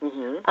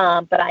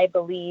 but I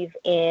believe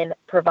in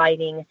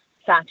providing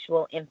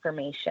factual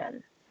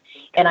information.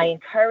 And I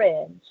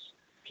encourage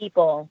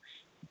people,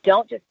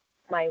 don't just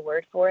take my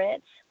word for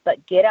it,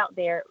 but get out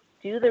there,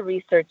 do the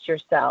research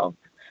yourself,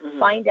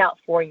 find out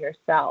for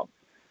yourself.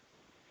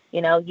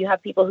 You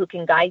have people who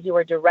can guide you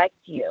or direct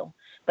you,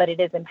 but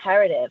it is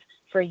imperative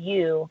for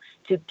you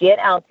to get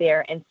out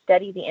there and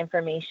study the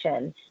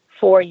information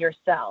for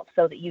yourself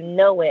so that you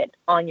know it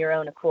on your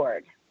own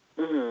accord.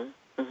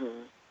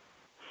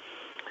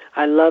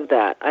 I love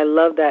that. I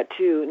love that,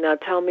 too. Now,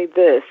 tell me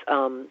this.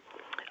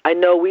 I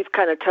know we've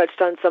kind of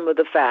touched on some of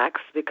the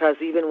facts because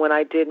even when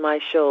I did my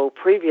show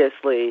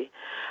previously,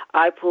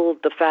 I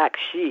pulled the fact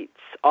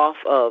sheets off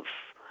of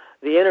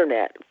the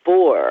Internet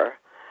for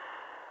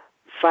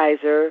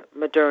Pfizer,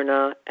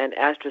 Moderna, and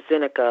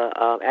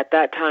AstraZeneca. At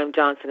that time,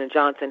 Johnson &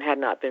 Johnson had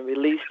not been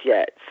released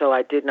yet, so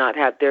I did not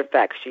have their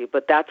fact sheet.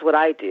 But that's what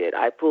I did.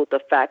 I pulled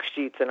the fact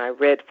sheets and I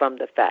read from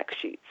the fact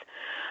sheets.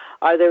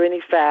 Are there any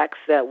facts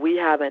that we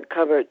haven't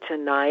covered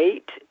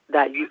tonight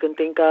that you can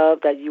think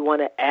of that you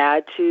want to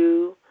add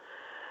to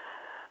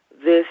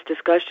this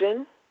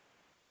discussion?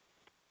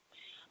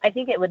 I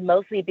think it would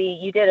mostly be,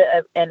 you did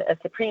a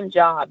supreme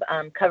job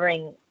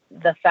covering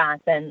the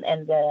facts and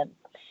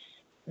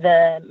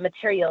the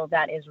material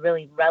that is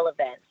really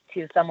relevant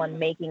to someone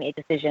making a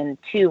decision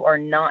to or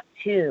not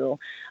to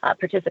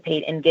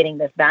participate in getting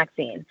this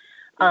vaccine.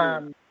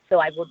 So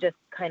I will just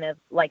kind of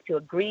like to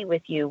agree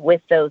with you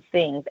with those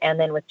things. And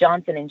then with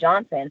Johnson &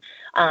 Johnson,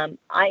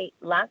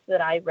 last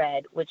that I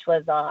read, which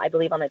was, I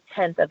believe, on the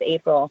 10th of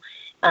April,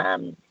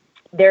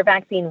 their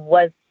vaccine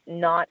was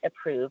not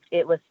approved.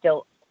 It was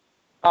still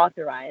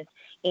authorized.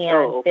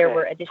 And there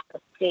were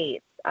additional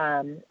states.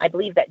 I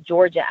believe that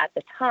Georgia at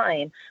the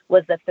time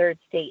was the third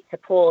state to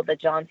pull the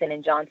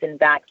Johnson & Johnson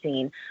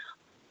vaccine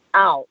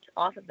off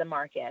of the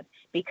market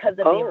because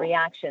of the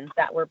reactions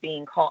that were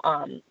being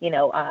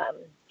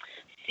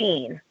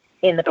seen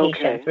in the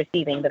patients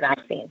receiving the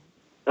vaccine.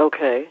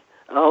 Okay.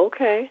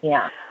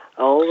 Yeah.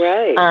 All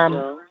right.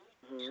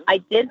 I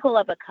did pull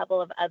up a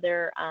couple of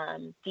other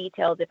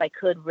details, if I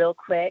could, real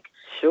quick,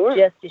 Sure.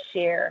 just to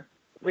share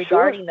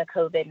regarding the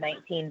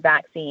COVID-19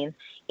 vaccine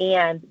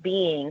and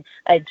being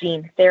a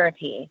gene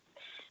therapy.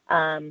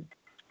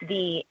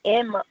 The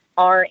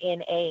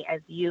mRNA,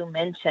 as you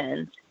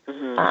mentioned,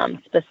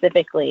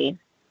 specifically,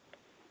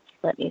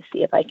 let me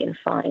see if I can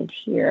find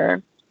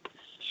here.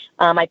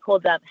 I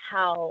pulled up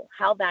how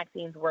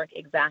vaccines work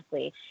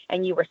exactly,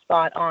 and you were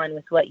spot on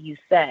with what you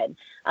said,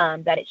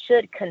 that it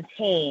should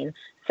contain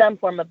some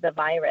form of the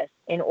virus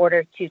in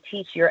order to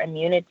teach your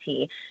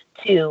immunity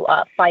to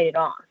fight it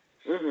off.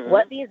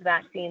 What these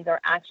vaccines are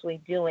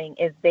actually doing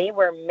is there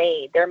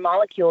are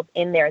molecules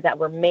in there that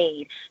were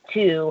made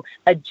to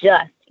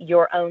adjust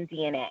your own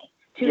DNA,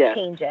 to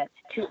change it,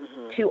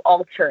 to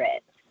alter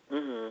it.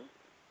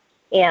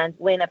 And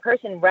when a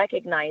person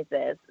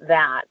recognizes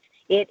that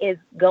it is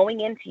going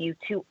into you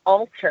to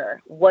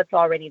alter what's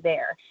already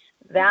there,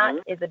 that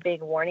is a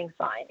big warning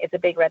sign. It's a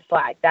big red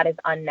flag. That is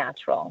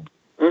unnatural.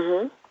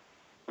 And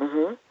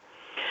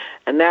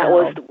that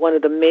was one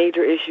of the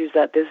major issues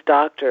that this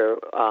doctor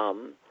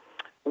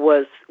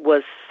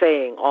was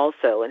saying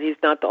also. And he's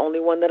not the only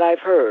one that I've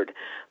heard,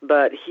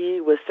 but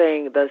he was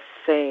saying the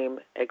same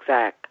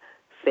exact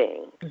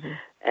thing.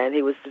 And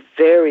he was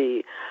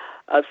very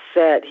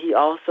upset. He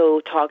also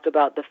talked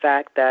about the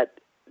fact that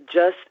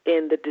just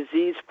in the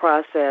disease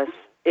process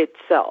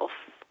itself,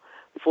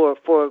 for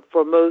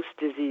most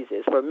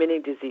diseases, for many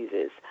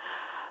diseases,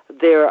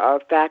 there are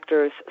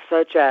factors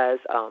such as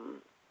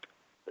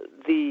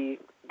the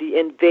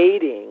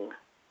invading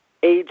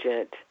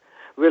agent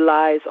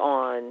relies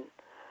on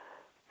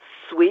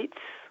sweets,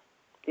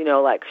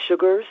 like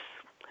sugars.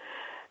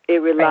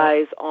 It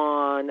relies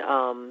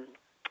on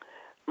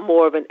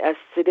more of an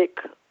acidic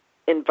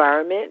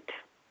environment.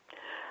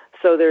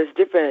 So there's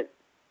different,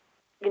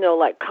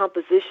 like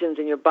compositions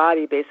in your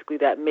body basically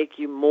that make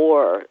you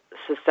more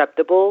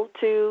susceptible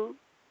to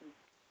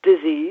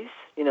disease,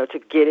 to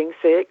getting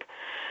sick.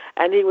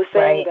 And he was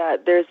saying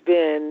that there's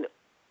been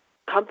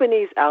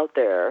companies out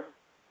there,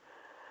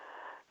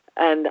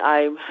 and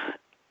I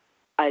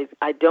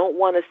don't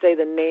want to say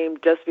the name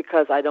just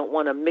because I don't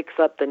want to mix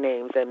up the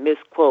names and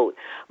misquote,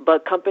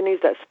 but companies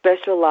that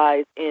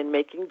specialize in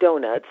making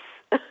donuts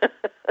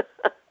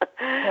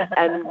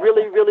and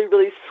really, really,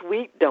 really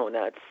sweet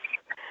donuts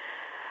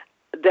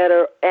that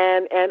are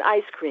and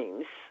ice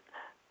creams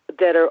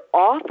that are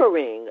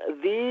offering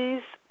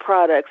these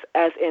products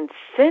as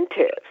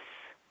incentives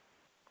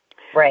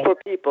for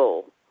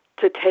people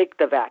to take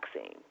the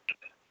vaccine.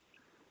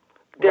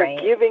 They're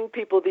giving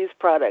people these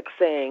products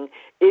saying,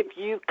 if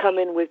you come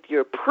in with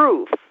your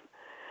proof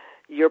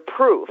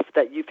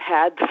that you've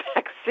had the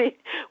vaccine,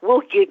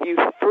 we'll give you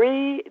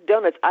free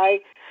donuts.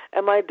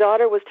 And my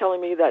daughter was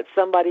telling me that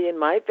somebody in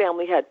my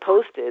family had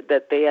posted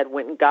that they had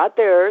went and got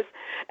theirs,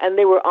 and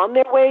they were on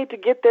their way to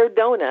get their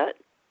donut,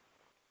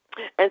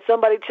 and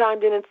somebody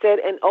chimed in and said,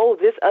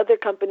 this other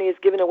company is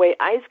giving away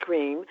ice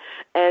cream.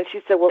 And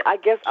she said, well, I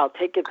guess I'll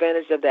take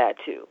advantage of that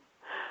too.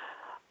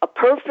 A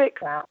perfect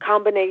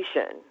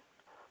combination,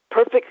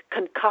 perfect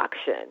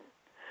concoction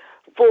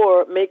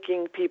for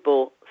making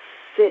people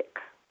sick,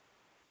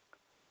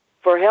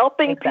 for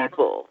helping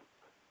people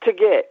to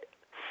get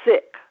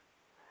sick.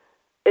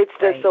 It's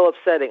just so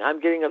upsetting. I'm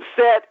getting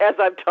upset as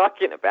I'm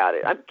talking about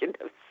it. I'm getting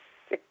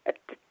upset.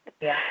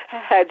 Yeah.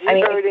 Had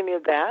you heard any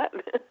of that?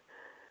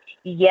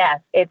 Yes.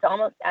 It's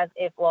almost as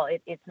if,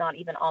 it's not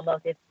even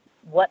almost. It's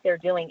what they're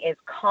doing is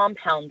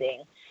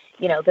compounding,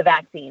 the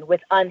vaccine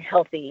with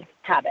unhealthy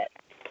habits.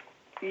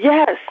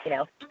 Yes.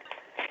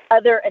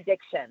 Other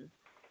addictions.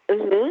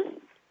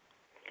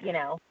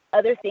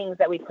 Other things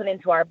that we put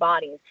into our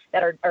bodies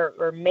that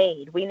are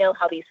made. We know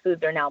how these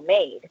foods are now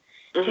made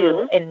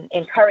to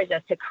encourage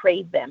us to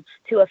crave them,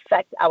 to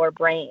affect our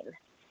brain,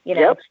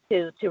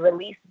 to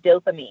release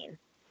dopamine,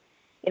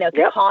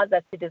 to cause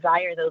us to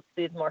desire those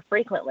foods more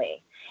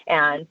frequently.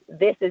 And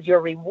this is your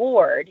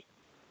reward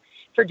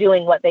for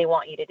doing what they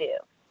want you to do.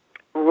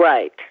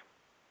 Right.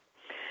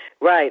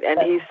 And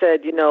he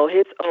said,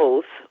 his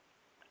oath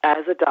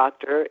as a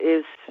doctor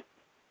is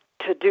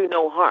to do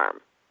no harm.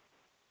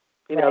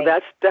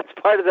 That's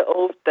part of the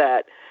oath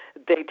that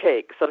they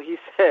take. So he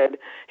said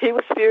he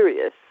was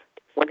furious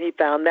when he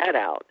found that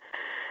out.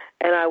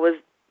 And I was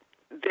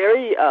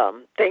very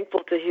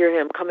thankful to hear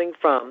him coming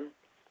from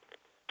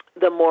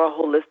the more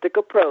holistic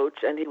approach.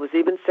 And he was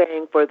even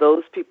saying for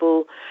those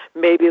people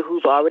maybe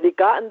who've already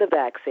gotten the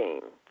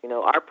vaccine,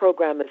 our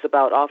program is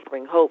about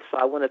offering hope, so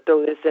I want to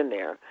throw this in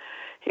there.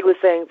 He was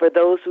saying for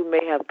those who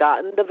may have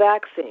gotten the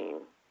vaccine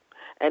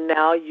and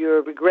now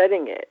you're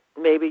regretting it,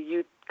 maybe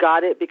you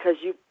got it because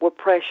you were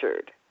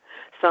pressured.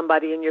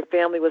 Somebody in your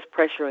family was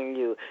pressuring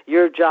you.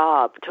 Your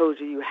job told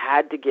you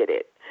had to get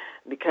it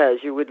because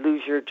you would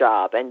lose your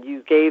job, and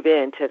you gave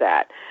in to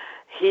that.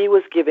 He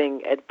was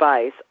giving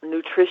advice,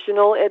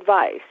 nutritional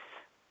advice,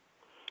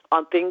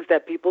 on things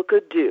that people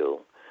could do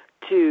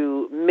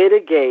to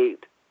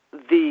mitigate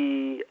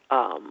the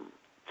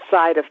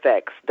side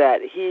effects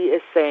that he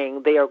is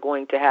saying they are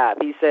going to have.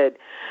 He said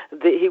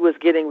that he was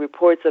getting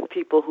reports of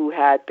people who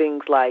had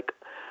things like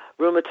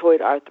rheumatoid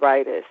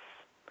arthritis.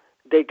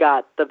 They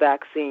got the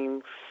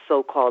vaccine,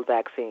 so-called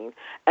vaccine,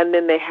 and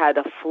then they had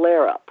a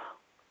flare-up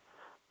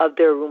of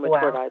their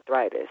rheumatoid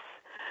arthritis.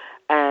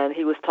 And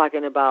he was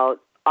talking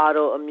about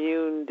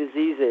autoimmune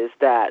diseases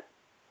that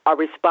are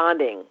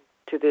responding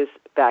to this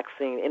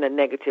vaccine in a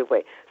negative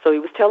way. So he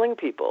was telling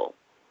people,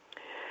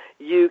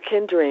 you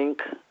can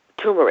drink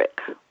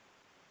turmeric,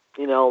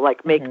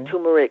 like make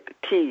turmeric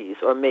teas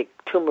or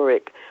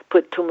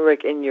put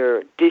turmeric in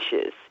your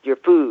dishes, your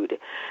food,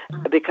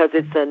 because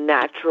it's a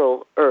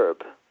natural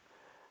herb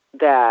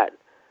that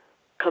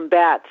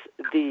combats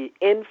the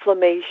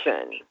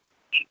inflammation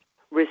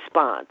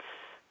response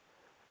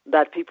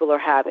that people are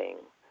having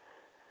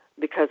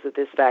because of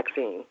this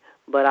vaccine.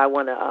 But I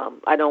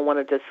don't want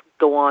to just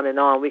go on and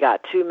on. We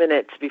got 2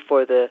 minutes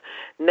before the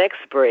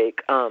next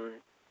break.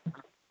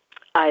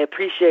 I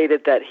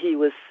appreciated that he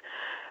was,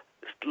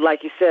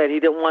 like you said, he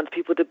didn't want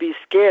people to be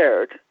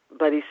scared,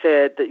 but he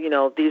said that,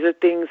 these are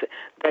things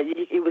that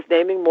he was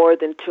naming more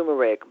than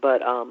turmeric,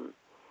 but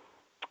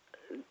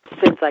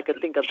since I could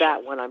think of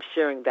that one, I'm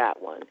sharing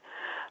that one.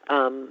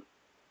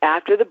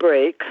 After the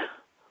break,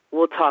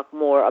 we'll talk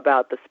more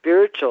about the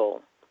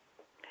spiritual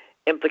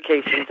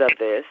implications of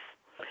this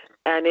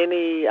and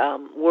any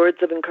words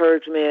of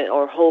encouragement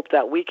or hope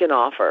that we can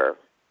offer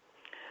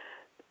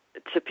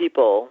to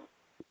people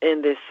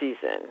in this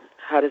season.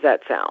 How does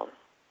that sound?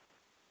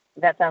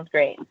 That sounds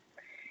great.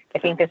 I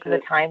think this is a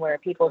time where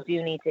people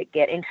do need to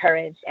get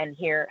encouraged and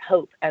hear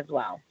hope as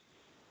well.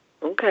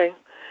 Okay.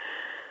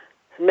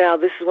 Now,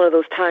 this is one of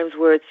those times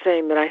where it's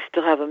saying that I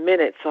still have a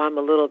minute, so I'm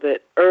a little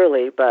bit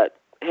early. But,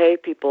 hey,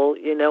 people,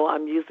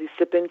 I'm usually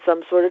sipping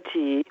some sort of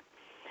tea.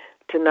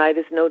 Tonight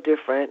is no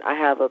different. I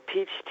have a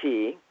peach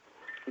tea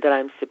that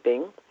I'm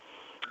sipping,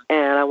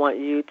 and I want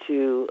you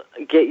to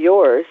get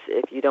yours.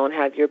 If you don't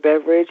have your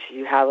beverage,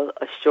 you have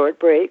a short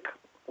break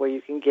where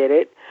you can get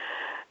it,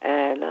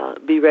 and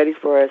be ready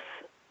for us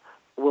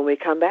when we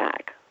come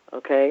back,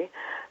 okay?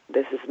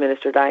 This is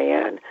Minister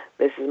Diane.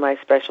 This is my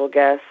special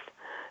guest,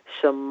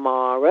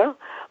 Shamara.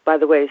 By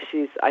the way,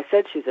 I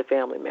said she's a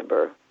family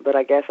member, but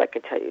I guess I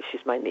could tell you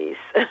she's my niece.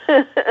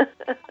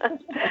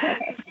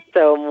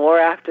 So more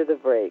after the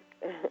break.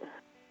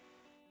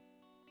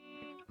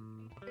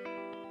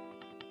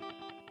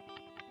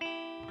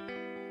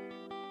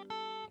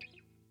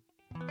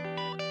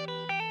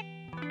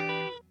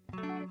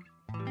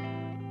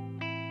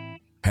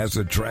 Has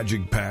a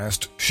tragic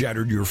past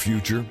shattered your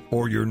future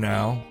or your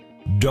now?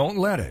 Don't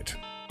let it.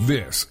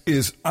 This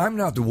is I'm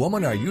Not the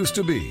Woman I Used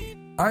to Be.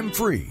 I'm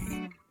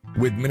Free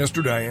with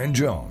Minister Diane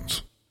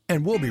Jones.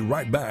 And we'll be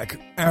right back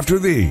after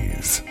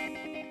these.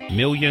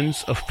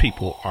 Millions of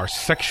people are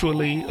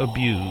sexually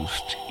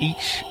abused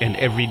each and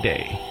every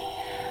day,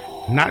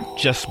 not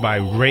just by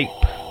rape,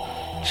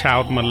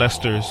 child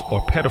molesters,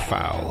 or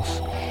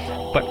pedophiles,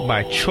 but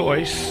by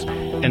choice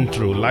and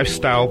through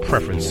lifestyle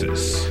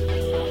preferences.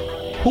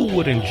 Who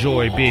would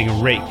enjoy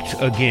being raped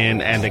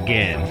again and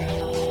again?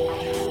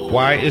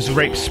 Why is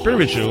rape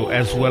spiritual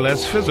as well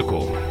as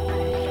physical?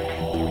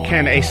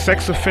 Can a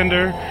sex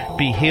offender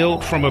be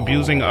healed from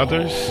abusing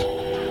others?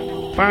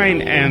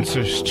 Find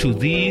answers to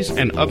these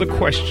and other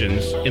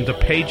questions in the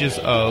pages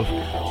of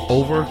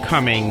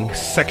Overcoming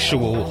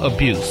Sexual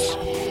Abuse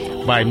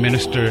by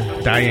Minister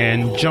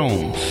Diane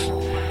Jones,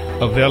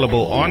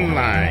 available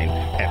online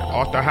at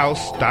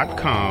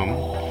authorhouse.com,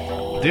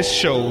 this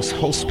show's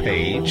host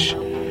page,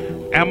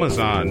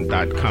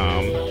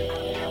 Amazon.com,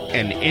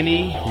 and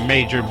any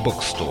major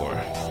bookstore.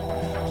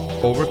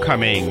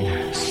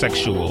 Overcoming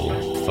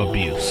Sexual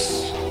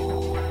Abuse.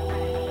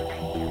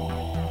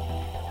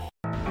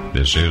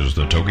 This is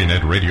the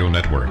TogiNet Radio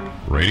Network,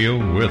 radio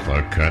with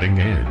a cutting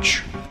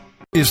edge.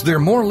 Is there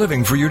more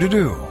living for you to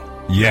do?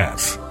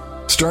 Yes.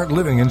 Start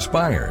living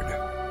inspired.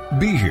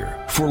 Be here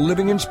for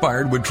Living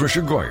Inspired with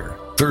Tricia Goyer,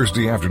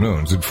 Thursday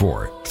afternoons at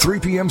 3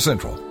 p.m.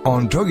 Central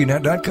on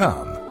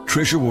TogiNet.com.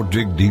 Tricia will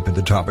dig deep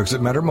into topics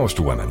that matter most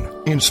to women,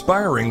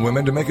 inspiring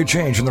women to make a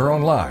change in their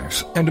own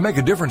lives and to make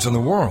a difference in the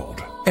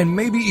world, and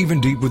maybe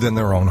even deep within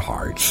their own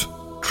hearts.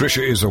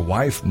 Tricia is a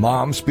wife,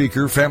 mom,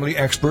 speaker, family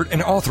expert,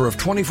 and author of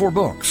 24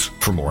 books.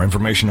 For more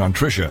information on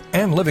Tricia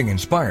and Living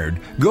Inspired,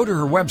 go to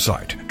her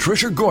website,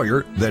 Tricia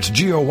Goyer, that's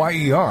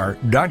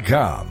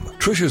GOYER.com.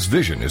 Tricia's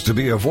vision is to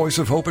be a voice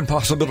of hope and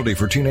possibility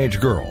for teenage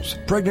girls,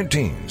 pregnant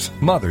teens,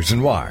 mothers,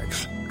 and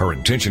wives. Her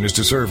intention is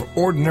to serve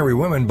ordinary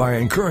women by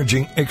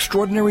encouraging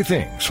extraordinary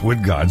things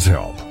with God's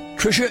help.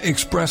 Tricia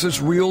expresses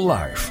real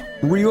life,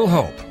 real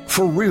hope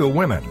for real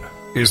women.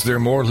 Is there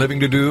more living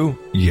to do?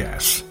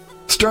 Yes.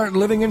 Start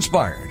Living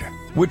Inspired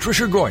with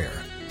Tricia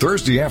Goyer,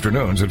 Thursday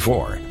afternoons at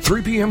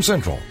 3 p.m.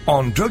 Central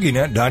on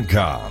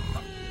TogiNet.com.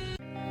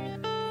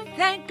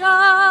 Thank God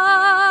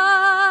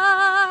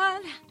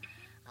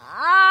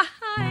I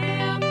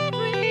am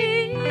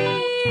free.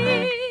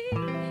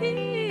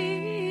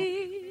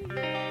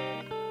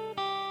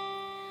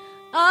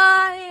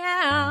 I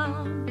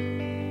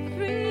am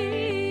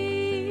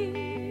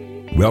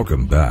free.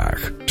 Welcome back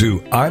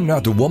to I'm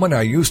Not the Woman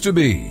I Used to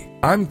Be.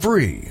 I'm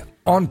Free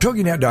on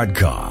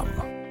TogiNet.com.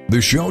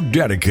 the show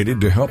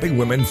dedicated to helping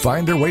women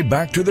find their way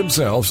back to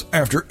themselves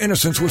after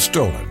innocence was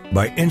stolen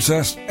by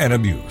incest and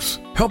abuse.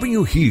 Helping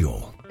you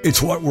heal.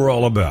 It's what we're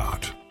all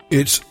about.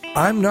 It's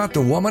I'm Not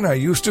the Woman I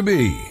Used to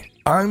Be.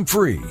 I'm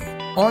Free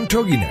on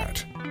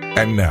TogiNet.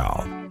 And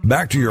now,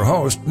 back to your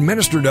host,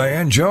 Minister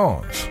Diane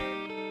Jones.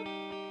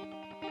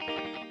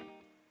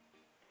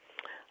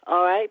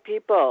 All right,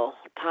 people,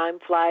 time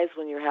flies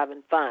when you're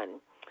having fun.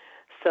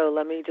 So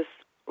let me just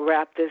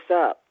wrap this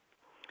up.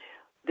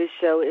 This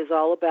show is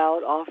all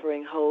about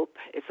offering hope.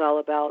 It's all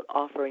about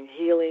offering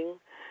healing.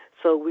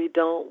 So we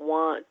don't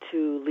want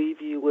to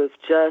leave you with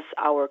just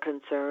our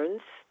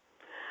concerns.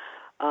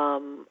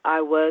 I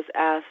was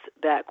asked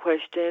that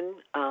question.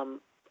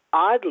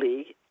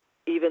 Oddly,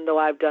 even though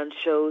I've done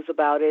shows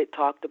about it,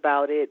 talked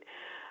about it,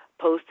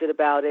 posted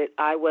about it,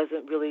 I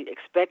wasn't really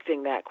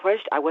expecting that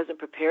question. I wasn't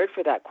prepared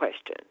for that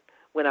question.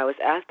 When I was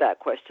asked that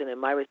question,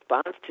 and my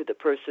response to the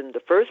first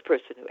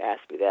person who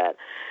asked me that,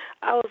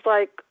 I was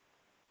like,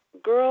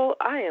 girl,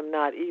 I am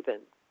not even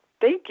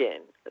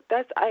thinking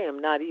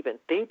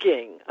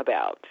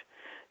about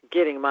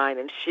getting mine.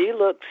 And she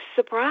looked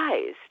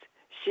surprised.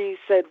 She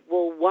said,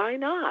 well, why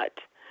not?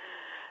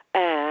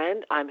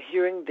 And I'm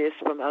hearing this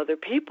from other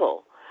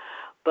people.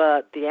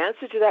 But the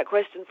answer to that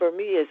question for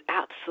me is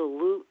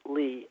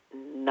absolutely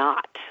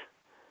not.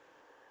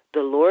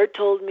 The Lord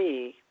told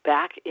me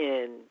back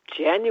in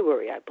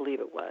January, I believe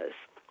it was,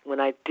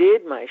 when I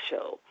did my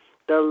show,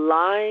 the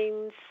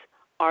lines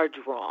are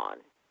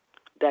drawn,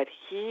 that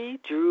He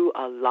drew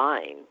a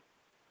line.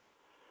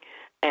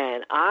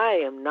 And I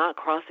am not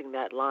crossing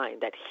that line,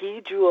 that He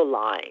drew a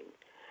line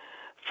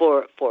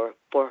for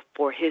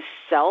His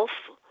self,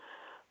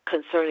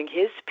 concerning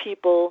His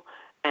people,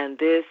 and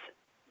this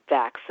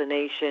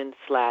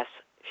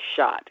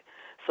vaccination/shot.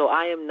 So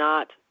I am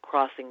not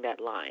crossing that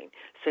line.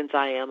 Since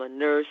I am a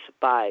nurse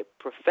by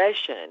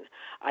profession,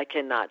 I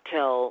cannot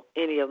tell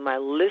any of my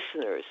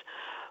listeners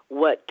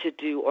what to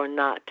do or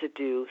not to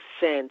do,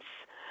 since,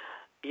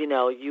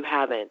 you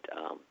haven't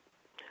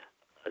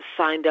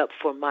signed up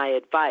for my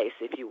advice,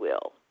 if you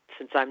will,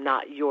 since I'm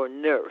not your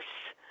nurse.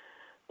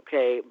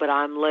 Okay, but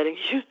I'm letting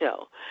you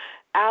know,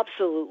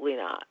 absolutely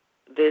not.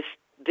 This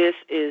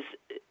is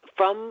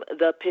from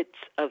the pits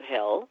of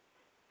hell.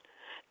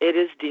 It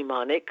is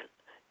demonic.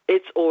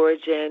 Its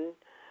origin,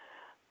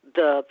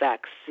 the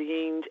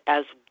vaccine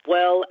as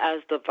well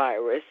as the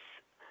virus,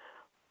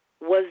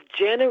 was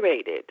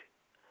generated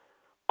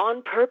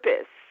on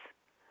purpose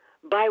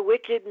by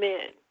wicked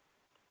men.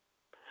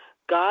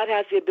 God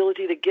has the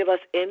ability to give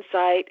us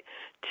insight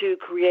to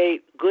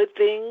create good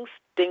things,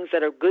 things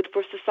that are good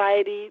for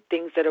society,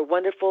 things that are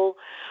wonderful.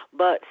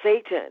 But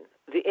Satan,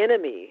 the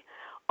enemy,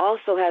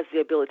 also has the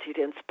ability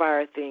to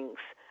inspire things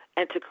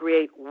and to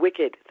create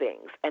wicked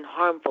things and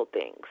harmful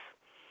things.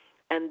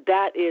 And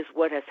that is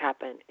what has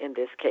happened in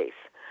this case.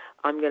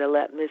 I'm going to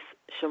let Miss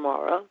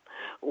Shamara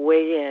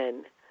weigh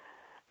in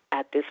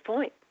at this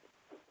point.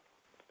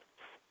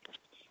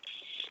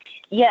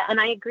 Yeah, and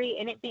I agree.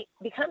 And it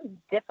becomes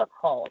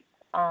difficult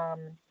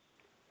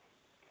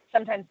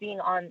sometimes being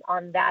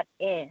on that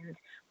end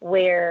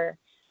where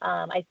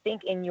I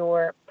think in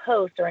your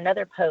post or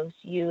another post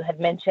you had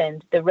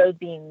mentioned the road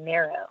being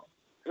narrow,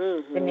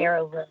 the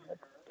narrow road.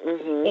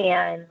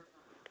 And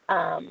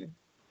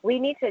we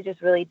need to just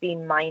really be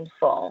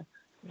mindful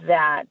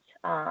that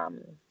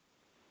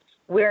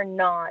we're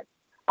not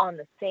on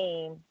the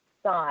same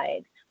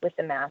side with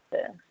the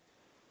masses.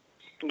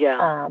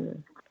 Yeah.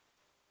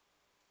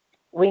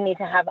 We need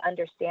to have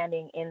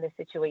understanding in the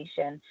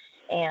situation.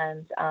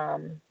 And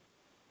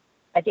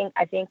I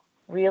think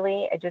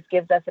really it just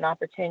gives us an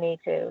opportunity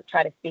to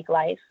try to speak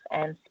life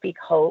and speak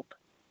hope.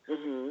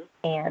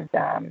 And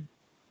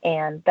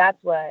that's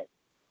what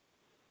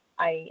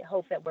I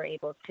hope that we're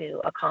able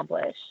to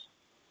accomplish.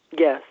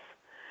 Yes.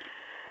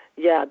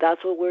 Yeah,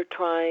 that's what we're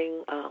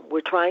trying.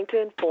 We're trying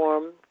to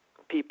inform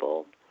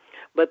people.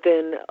 But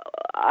then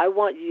I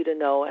want you to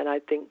know, and I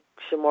think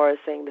Shamara is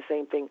saying the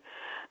same thing,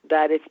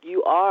 that if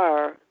you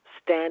are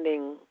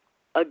standing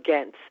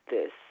against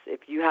this,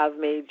 if you have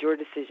made your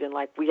decision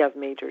like we have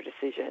made your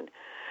decision,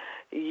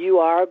 you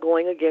are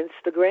going against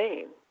the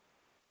grain.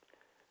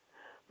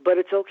 But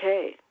it's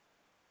okay.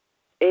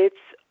 It's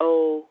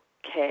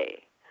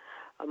okay.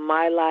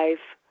 My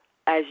life,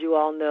 as you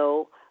all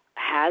know,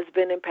 has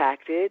been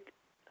impacted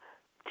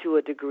to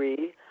a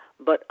degree,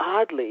 but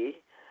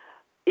oddly,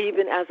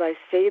 even as I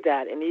say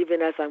that, and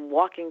even as I'm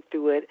walking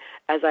through it,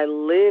 as I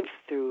live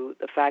through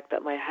the fact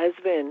that my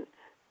husband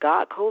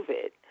got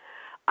COVID,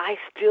 I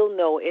still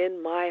know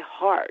in my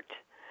heart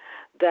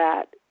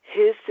that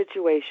his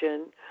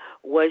situation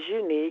was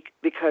unique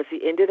because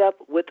he ended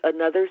up with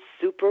another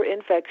super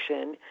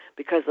infection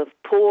because of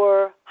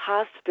poor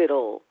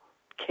hospital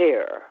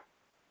care.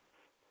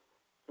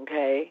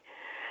 Okay?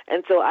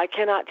 And so I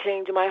cannot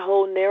change my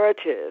whole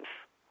narrative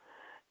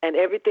and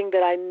everything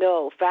that I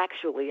know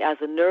factually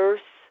as a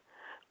nurse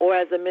or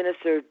as a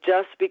minister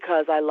just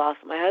because I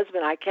lost my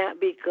husband. I can't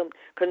be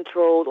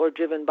controlled or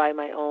driven by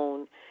my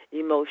own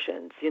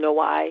emotions. You know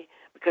why?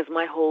 Because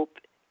my hope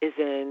is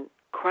in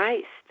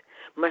Christ.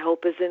 My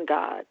hope is in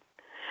God.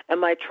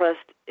 and my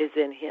trust is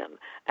in him.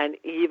 And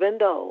even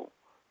though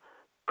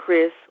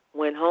Chris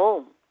went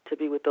home to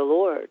be with the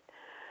Lord,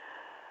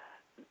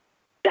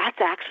 that's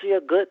actually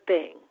a good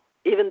thing.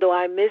 Even though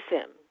I miss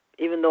him,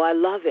 even though I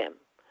love him,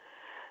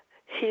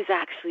 he's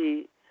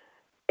actually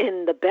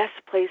in the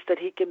best place that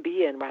he can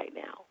be in right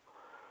now.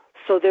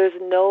 So there's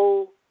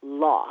no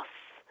loss.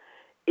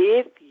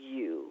 If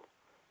you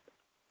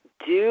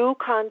do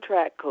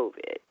contract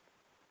COVID,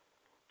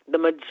 the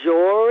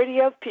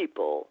majority of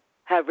people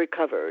have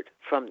recovered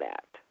from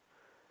that.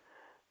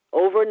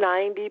 Over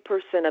 90%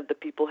 of the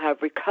people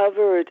have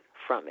recovered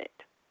from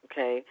it,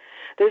 okay?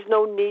 There's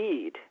no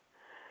need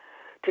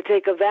to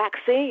take a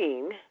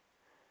vaccine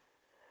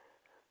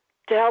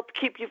to help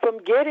keep you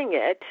from getting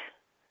it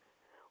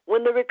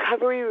when the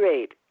recovery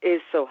rate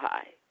is so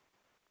high,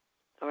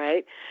 all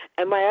right?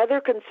 And my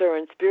other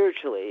concern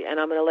spiritually, and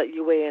I'm going to let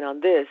you weigh in on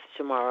this,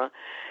 Shamara,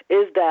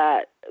 is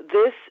that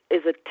this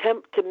is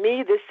to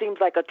me, this seems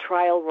like a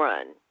trial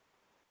run.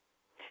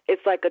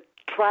 It's like a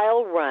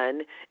trial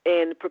run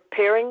in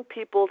preparing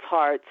people's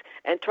hearts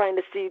and trying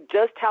to see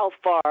just how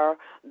far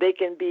they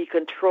can be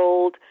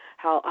controlled,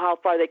 how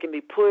far they can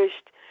be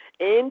pushed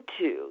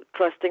into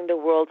trusting the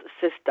world's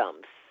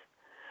systems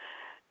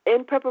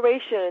in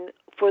preparation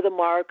for the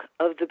mark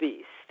of the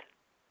beast.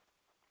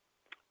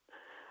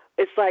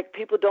 It's like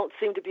people don't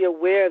seem to be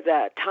aware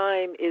that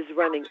time is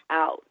running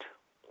out.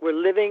 We're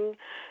living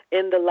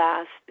in the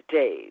last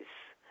days,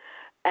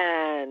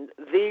 and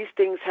these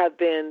things have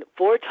been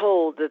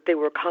foretold that they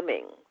were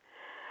coming.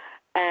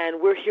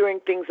 And we're hearing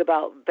things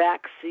about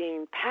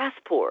vaccine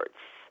passports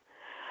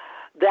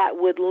that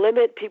would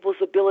limit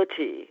people's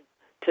ability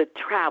to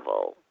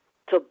travel,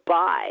 to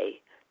buy,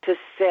 to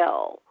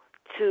sell,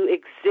 to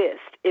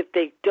exist if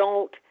they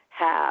don't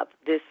have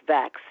this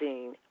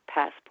vaccine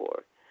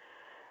passport.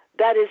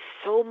 That is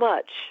so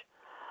much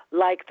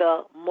like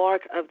the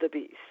mark of the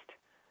beast.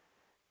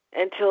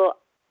 Until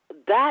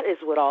that is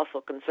what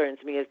also concerns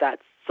me, is that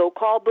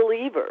so-called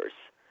believers,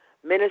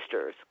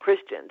 ministers,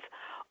 Christians,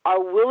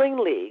 are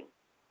willingly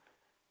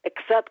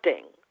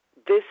accepting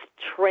this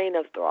train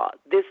of thought,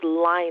 this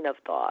line of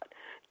thought.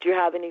 Do you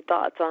have any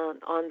thoughts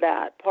on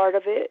that part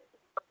of it?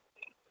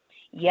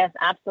 Yes,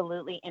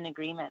 absolutely in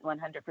agreement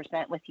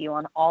 100% with you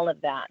on all of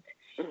that.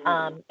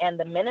 Mm-hmm. And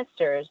the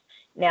ministers,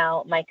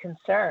 now my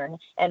concern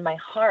and my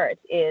heart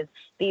is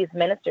these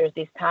ministers,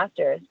 these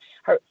pastors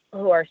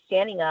who are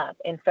standing up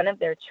in front of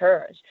their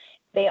church.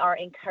 They are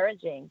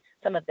encouraging,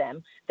 some of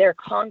them, their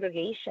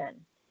congregation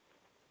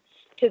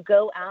to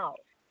go out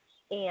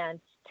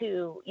and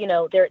to,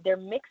 they're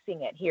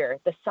mixing it here,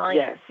 the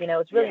science, yes.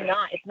 It's really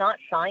it's not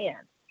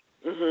science.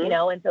 Mm-hmm.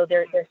 And so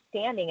they're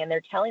standing and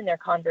they're telling their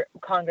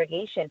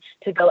congregation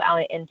to go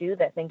out and do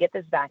this and get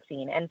this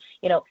vaccine and,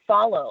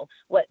 follow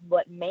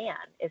what man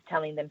is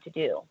telling them to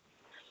do.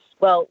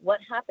 Well, what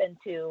happened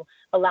to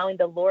allowing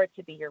the Lord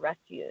to be your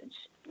refuge?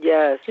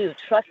 Yes. To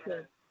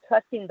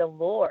trusting the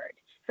Lord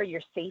for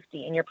your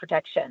safety and your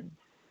protection.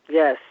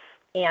 Yes.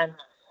 And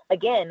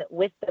again,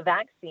 with the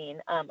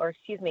vaccine,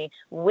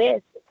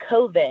 with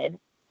COVID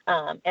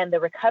and the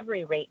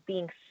recovery rate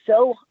being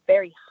so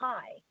very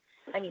high,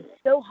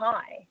 so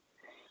high.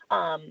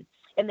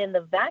 And then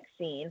the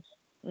vaccine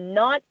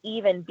not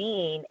even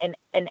being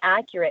an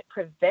accurate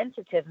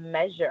preventative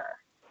measure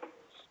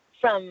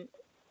from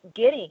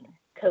getting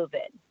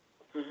COVID.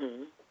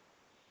 Mm-hmm.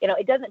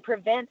 It doesn't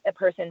prevent a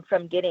person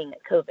from getting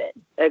COVID.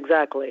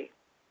 Exactly.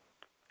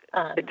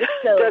 It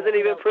doesn't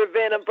even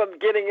prevent them from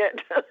getting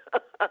it.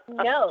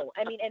 No.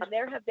 And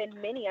there have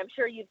been many, I'm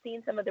sure you've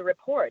seen some of the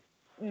reports,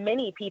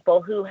 many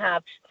people who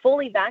have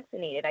fully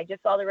vaccinated. I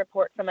just saw the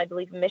report from, I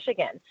believe,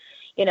 Michigan.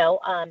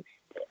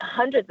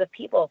 Hundreds of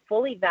people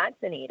fully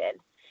vaccinated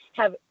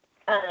have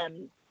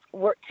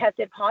were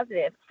tested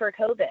positive for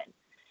COVID.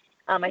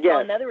 I saw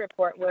another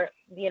report where,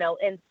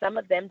 and some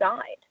of them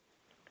died.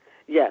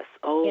 Yes.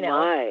 Oh,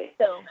 my.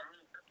 So,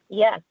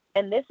 yes.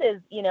 And this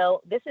is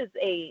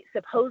a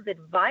supposed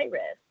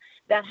virus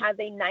that has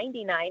a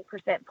 99%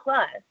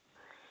 plus,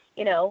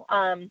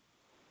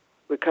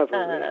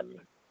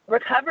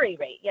 recovery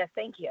rate. Yes,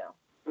 thank you.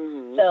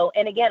 Mm-hmm. So,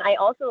 and again, I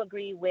also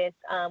agree with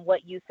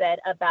what you said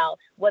about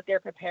what they're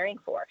preparing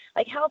for.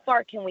 Like, how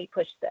far can we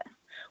push this?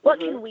 What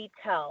mm-hmm. can we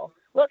tell?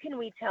 What can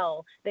we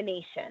tell the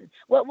nation?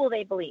 What will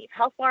they believe?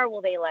 How far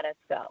will they let us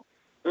go?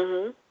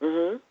 Mm-hmm.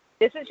 Mm-hmm.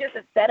 This is just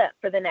a setup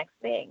for the next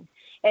thing.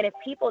 And if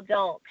people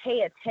don't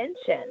pay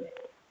attention,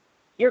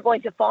 you're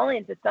going to fall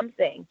into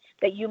something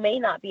that you may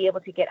not be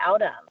able to get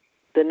out of.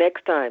 The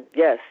next time,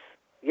 yes.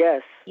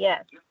 Yes.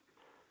 Yes.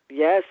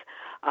 Yes.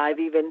 I've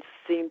even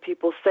seen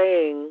people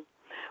saying,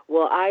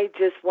 well, I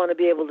just want to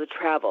be able to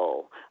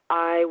travel.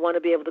 I want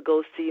to be able to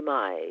go see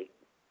my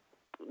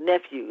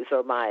nephews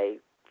or my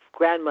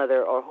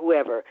grandmother or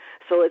whoever.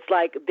 So it's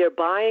like they're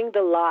buying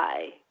the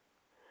lie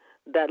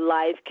that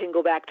life can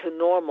go back to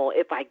normal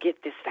if I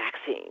get this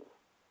vaccine.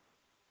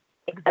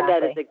 Exactly. And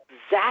that is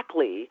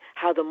exactly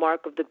how the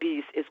mark of the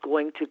beast is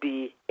going to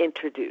be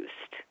introduced.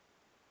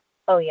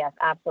 Oh, yes,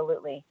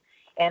 absolutely.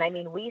 And I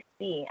mean, we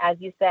see, as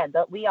you said,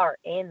 that we are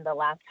in the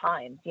last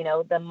times. You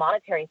know, the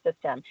monetary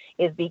system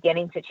is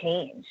beginning to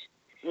change.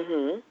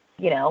 Mm-hmm.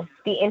 You know,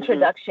 the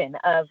introduction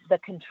of the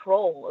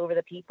control over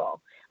the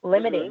people,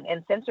 limiting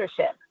and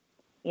censorship,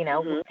 you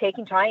know,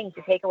 trying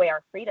to take away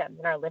our freedoms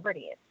and our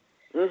liberties.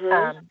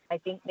 I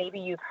think maybe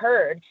you've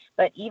heard,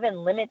 but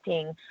even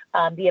limiting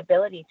the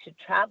ability to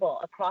travel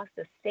across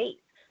the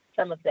states,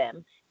 some of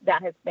them,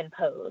 that has been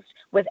posed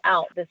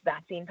without this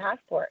vaccine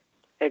passport.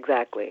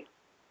 Exactly.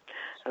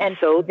 And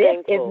so this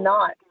thankful. is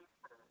not.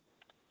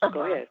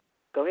 Go ahead.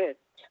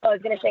 I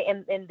was going to say,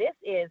 and this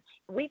is,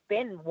 we've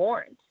been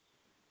warned.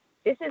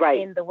 This is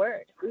in the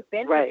Word. We've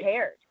been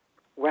prepared.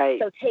 Right.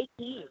 So take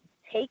heed.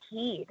 Take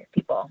heed,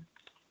 people.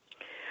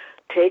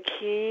 Take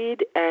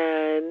heed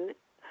and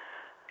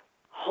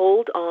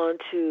hold on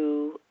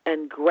to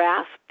and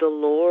grasp the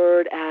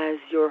Lord as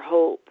your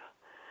hope.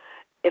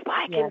 If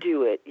I can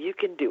do it, you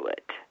can do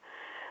it.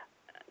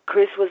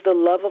 Chris was the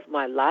love of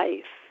my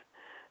life,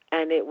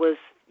 and it was,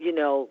 you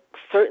know,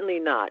 certainly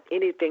not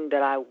anything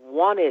that I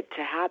wanted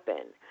to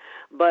happen,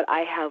 but I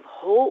have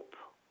hope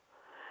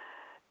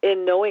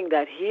in knowing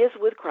that he is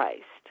with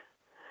Christ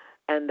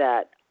and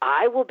that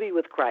I will be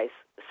with Christ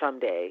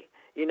someday.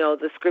 You know,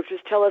 the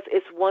scriptures tell us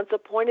it's once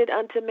appointed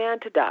unto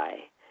man to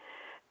die,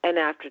 and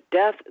after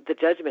death, the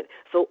judgment.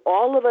 So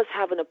all of us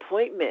have an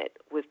appointment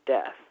with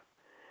death.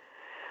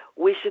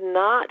 We should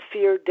not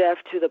fear death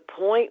to the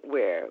point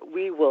where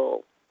we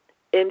will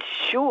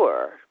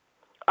ensure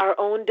our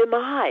own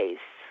demise.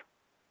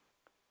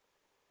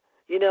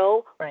 You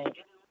know,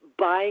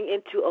 buying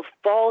into a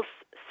false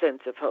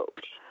sense of hope.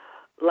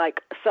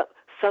 Like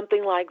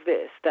something like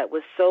this that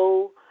was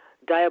so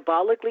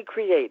diabolically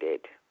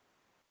created,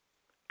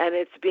 and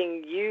it's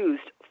being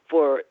used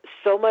for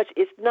so much.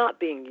 It's not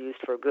being used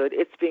for good.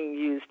 It's being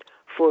used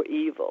for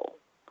evil.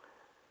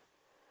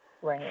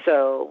 Right.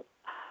 So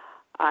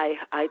I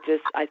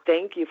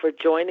thank you for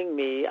joining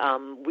me.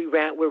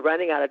 We're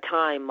running out of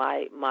time.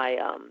 My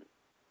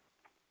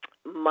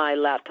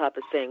laptop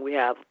is saying we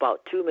have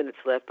about 2 minutes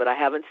left, but I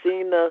haven't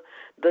seen the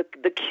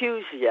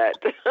cues yet.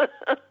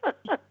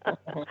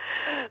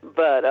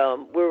 But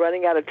we're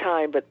running out of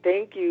time. But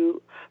thank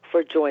you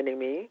for joining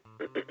me.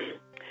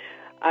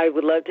 I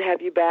would love to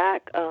have you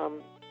back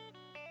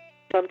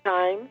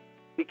sometime.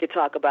 We could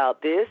talk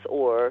about this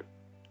or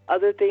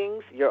other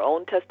things, your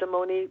own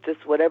testimony,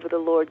 just whatever the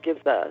Lord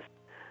gives us.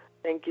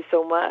 Thank you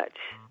so much.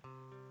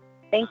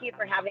 Thank you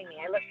for having me.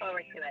 I look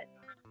forward to it.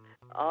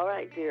 All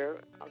right,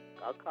 dear.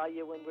 I'll call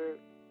you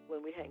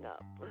when we hang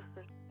up.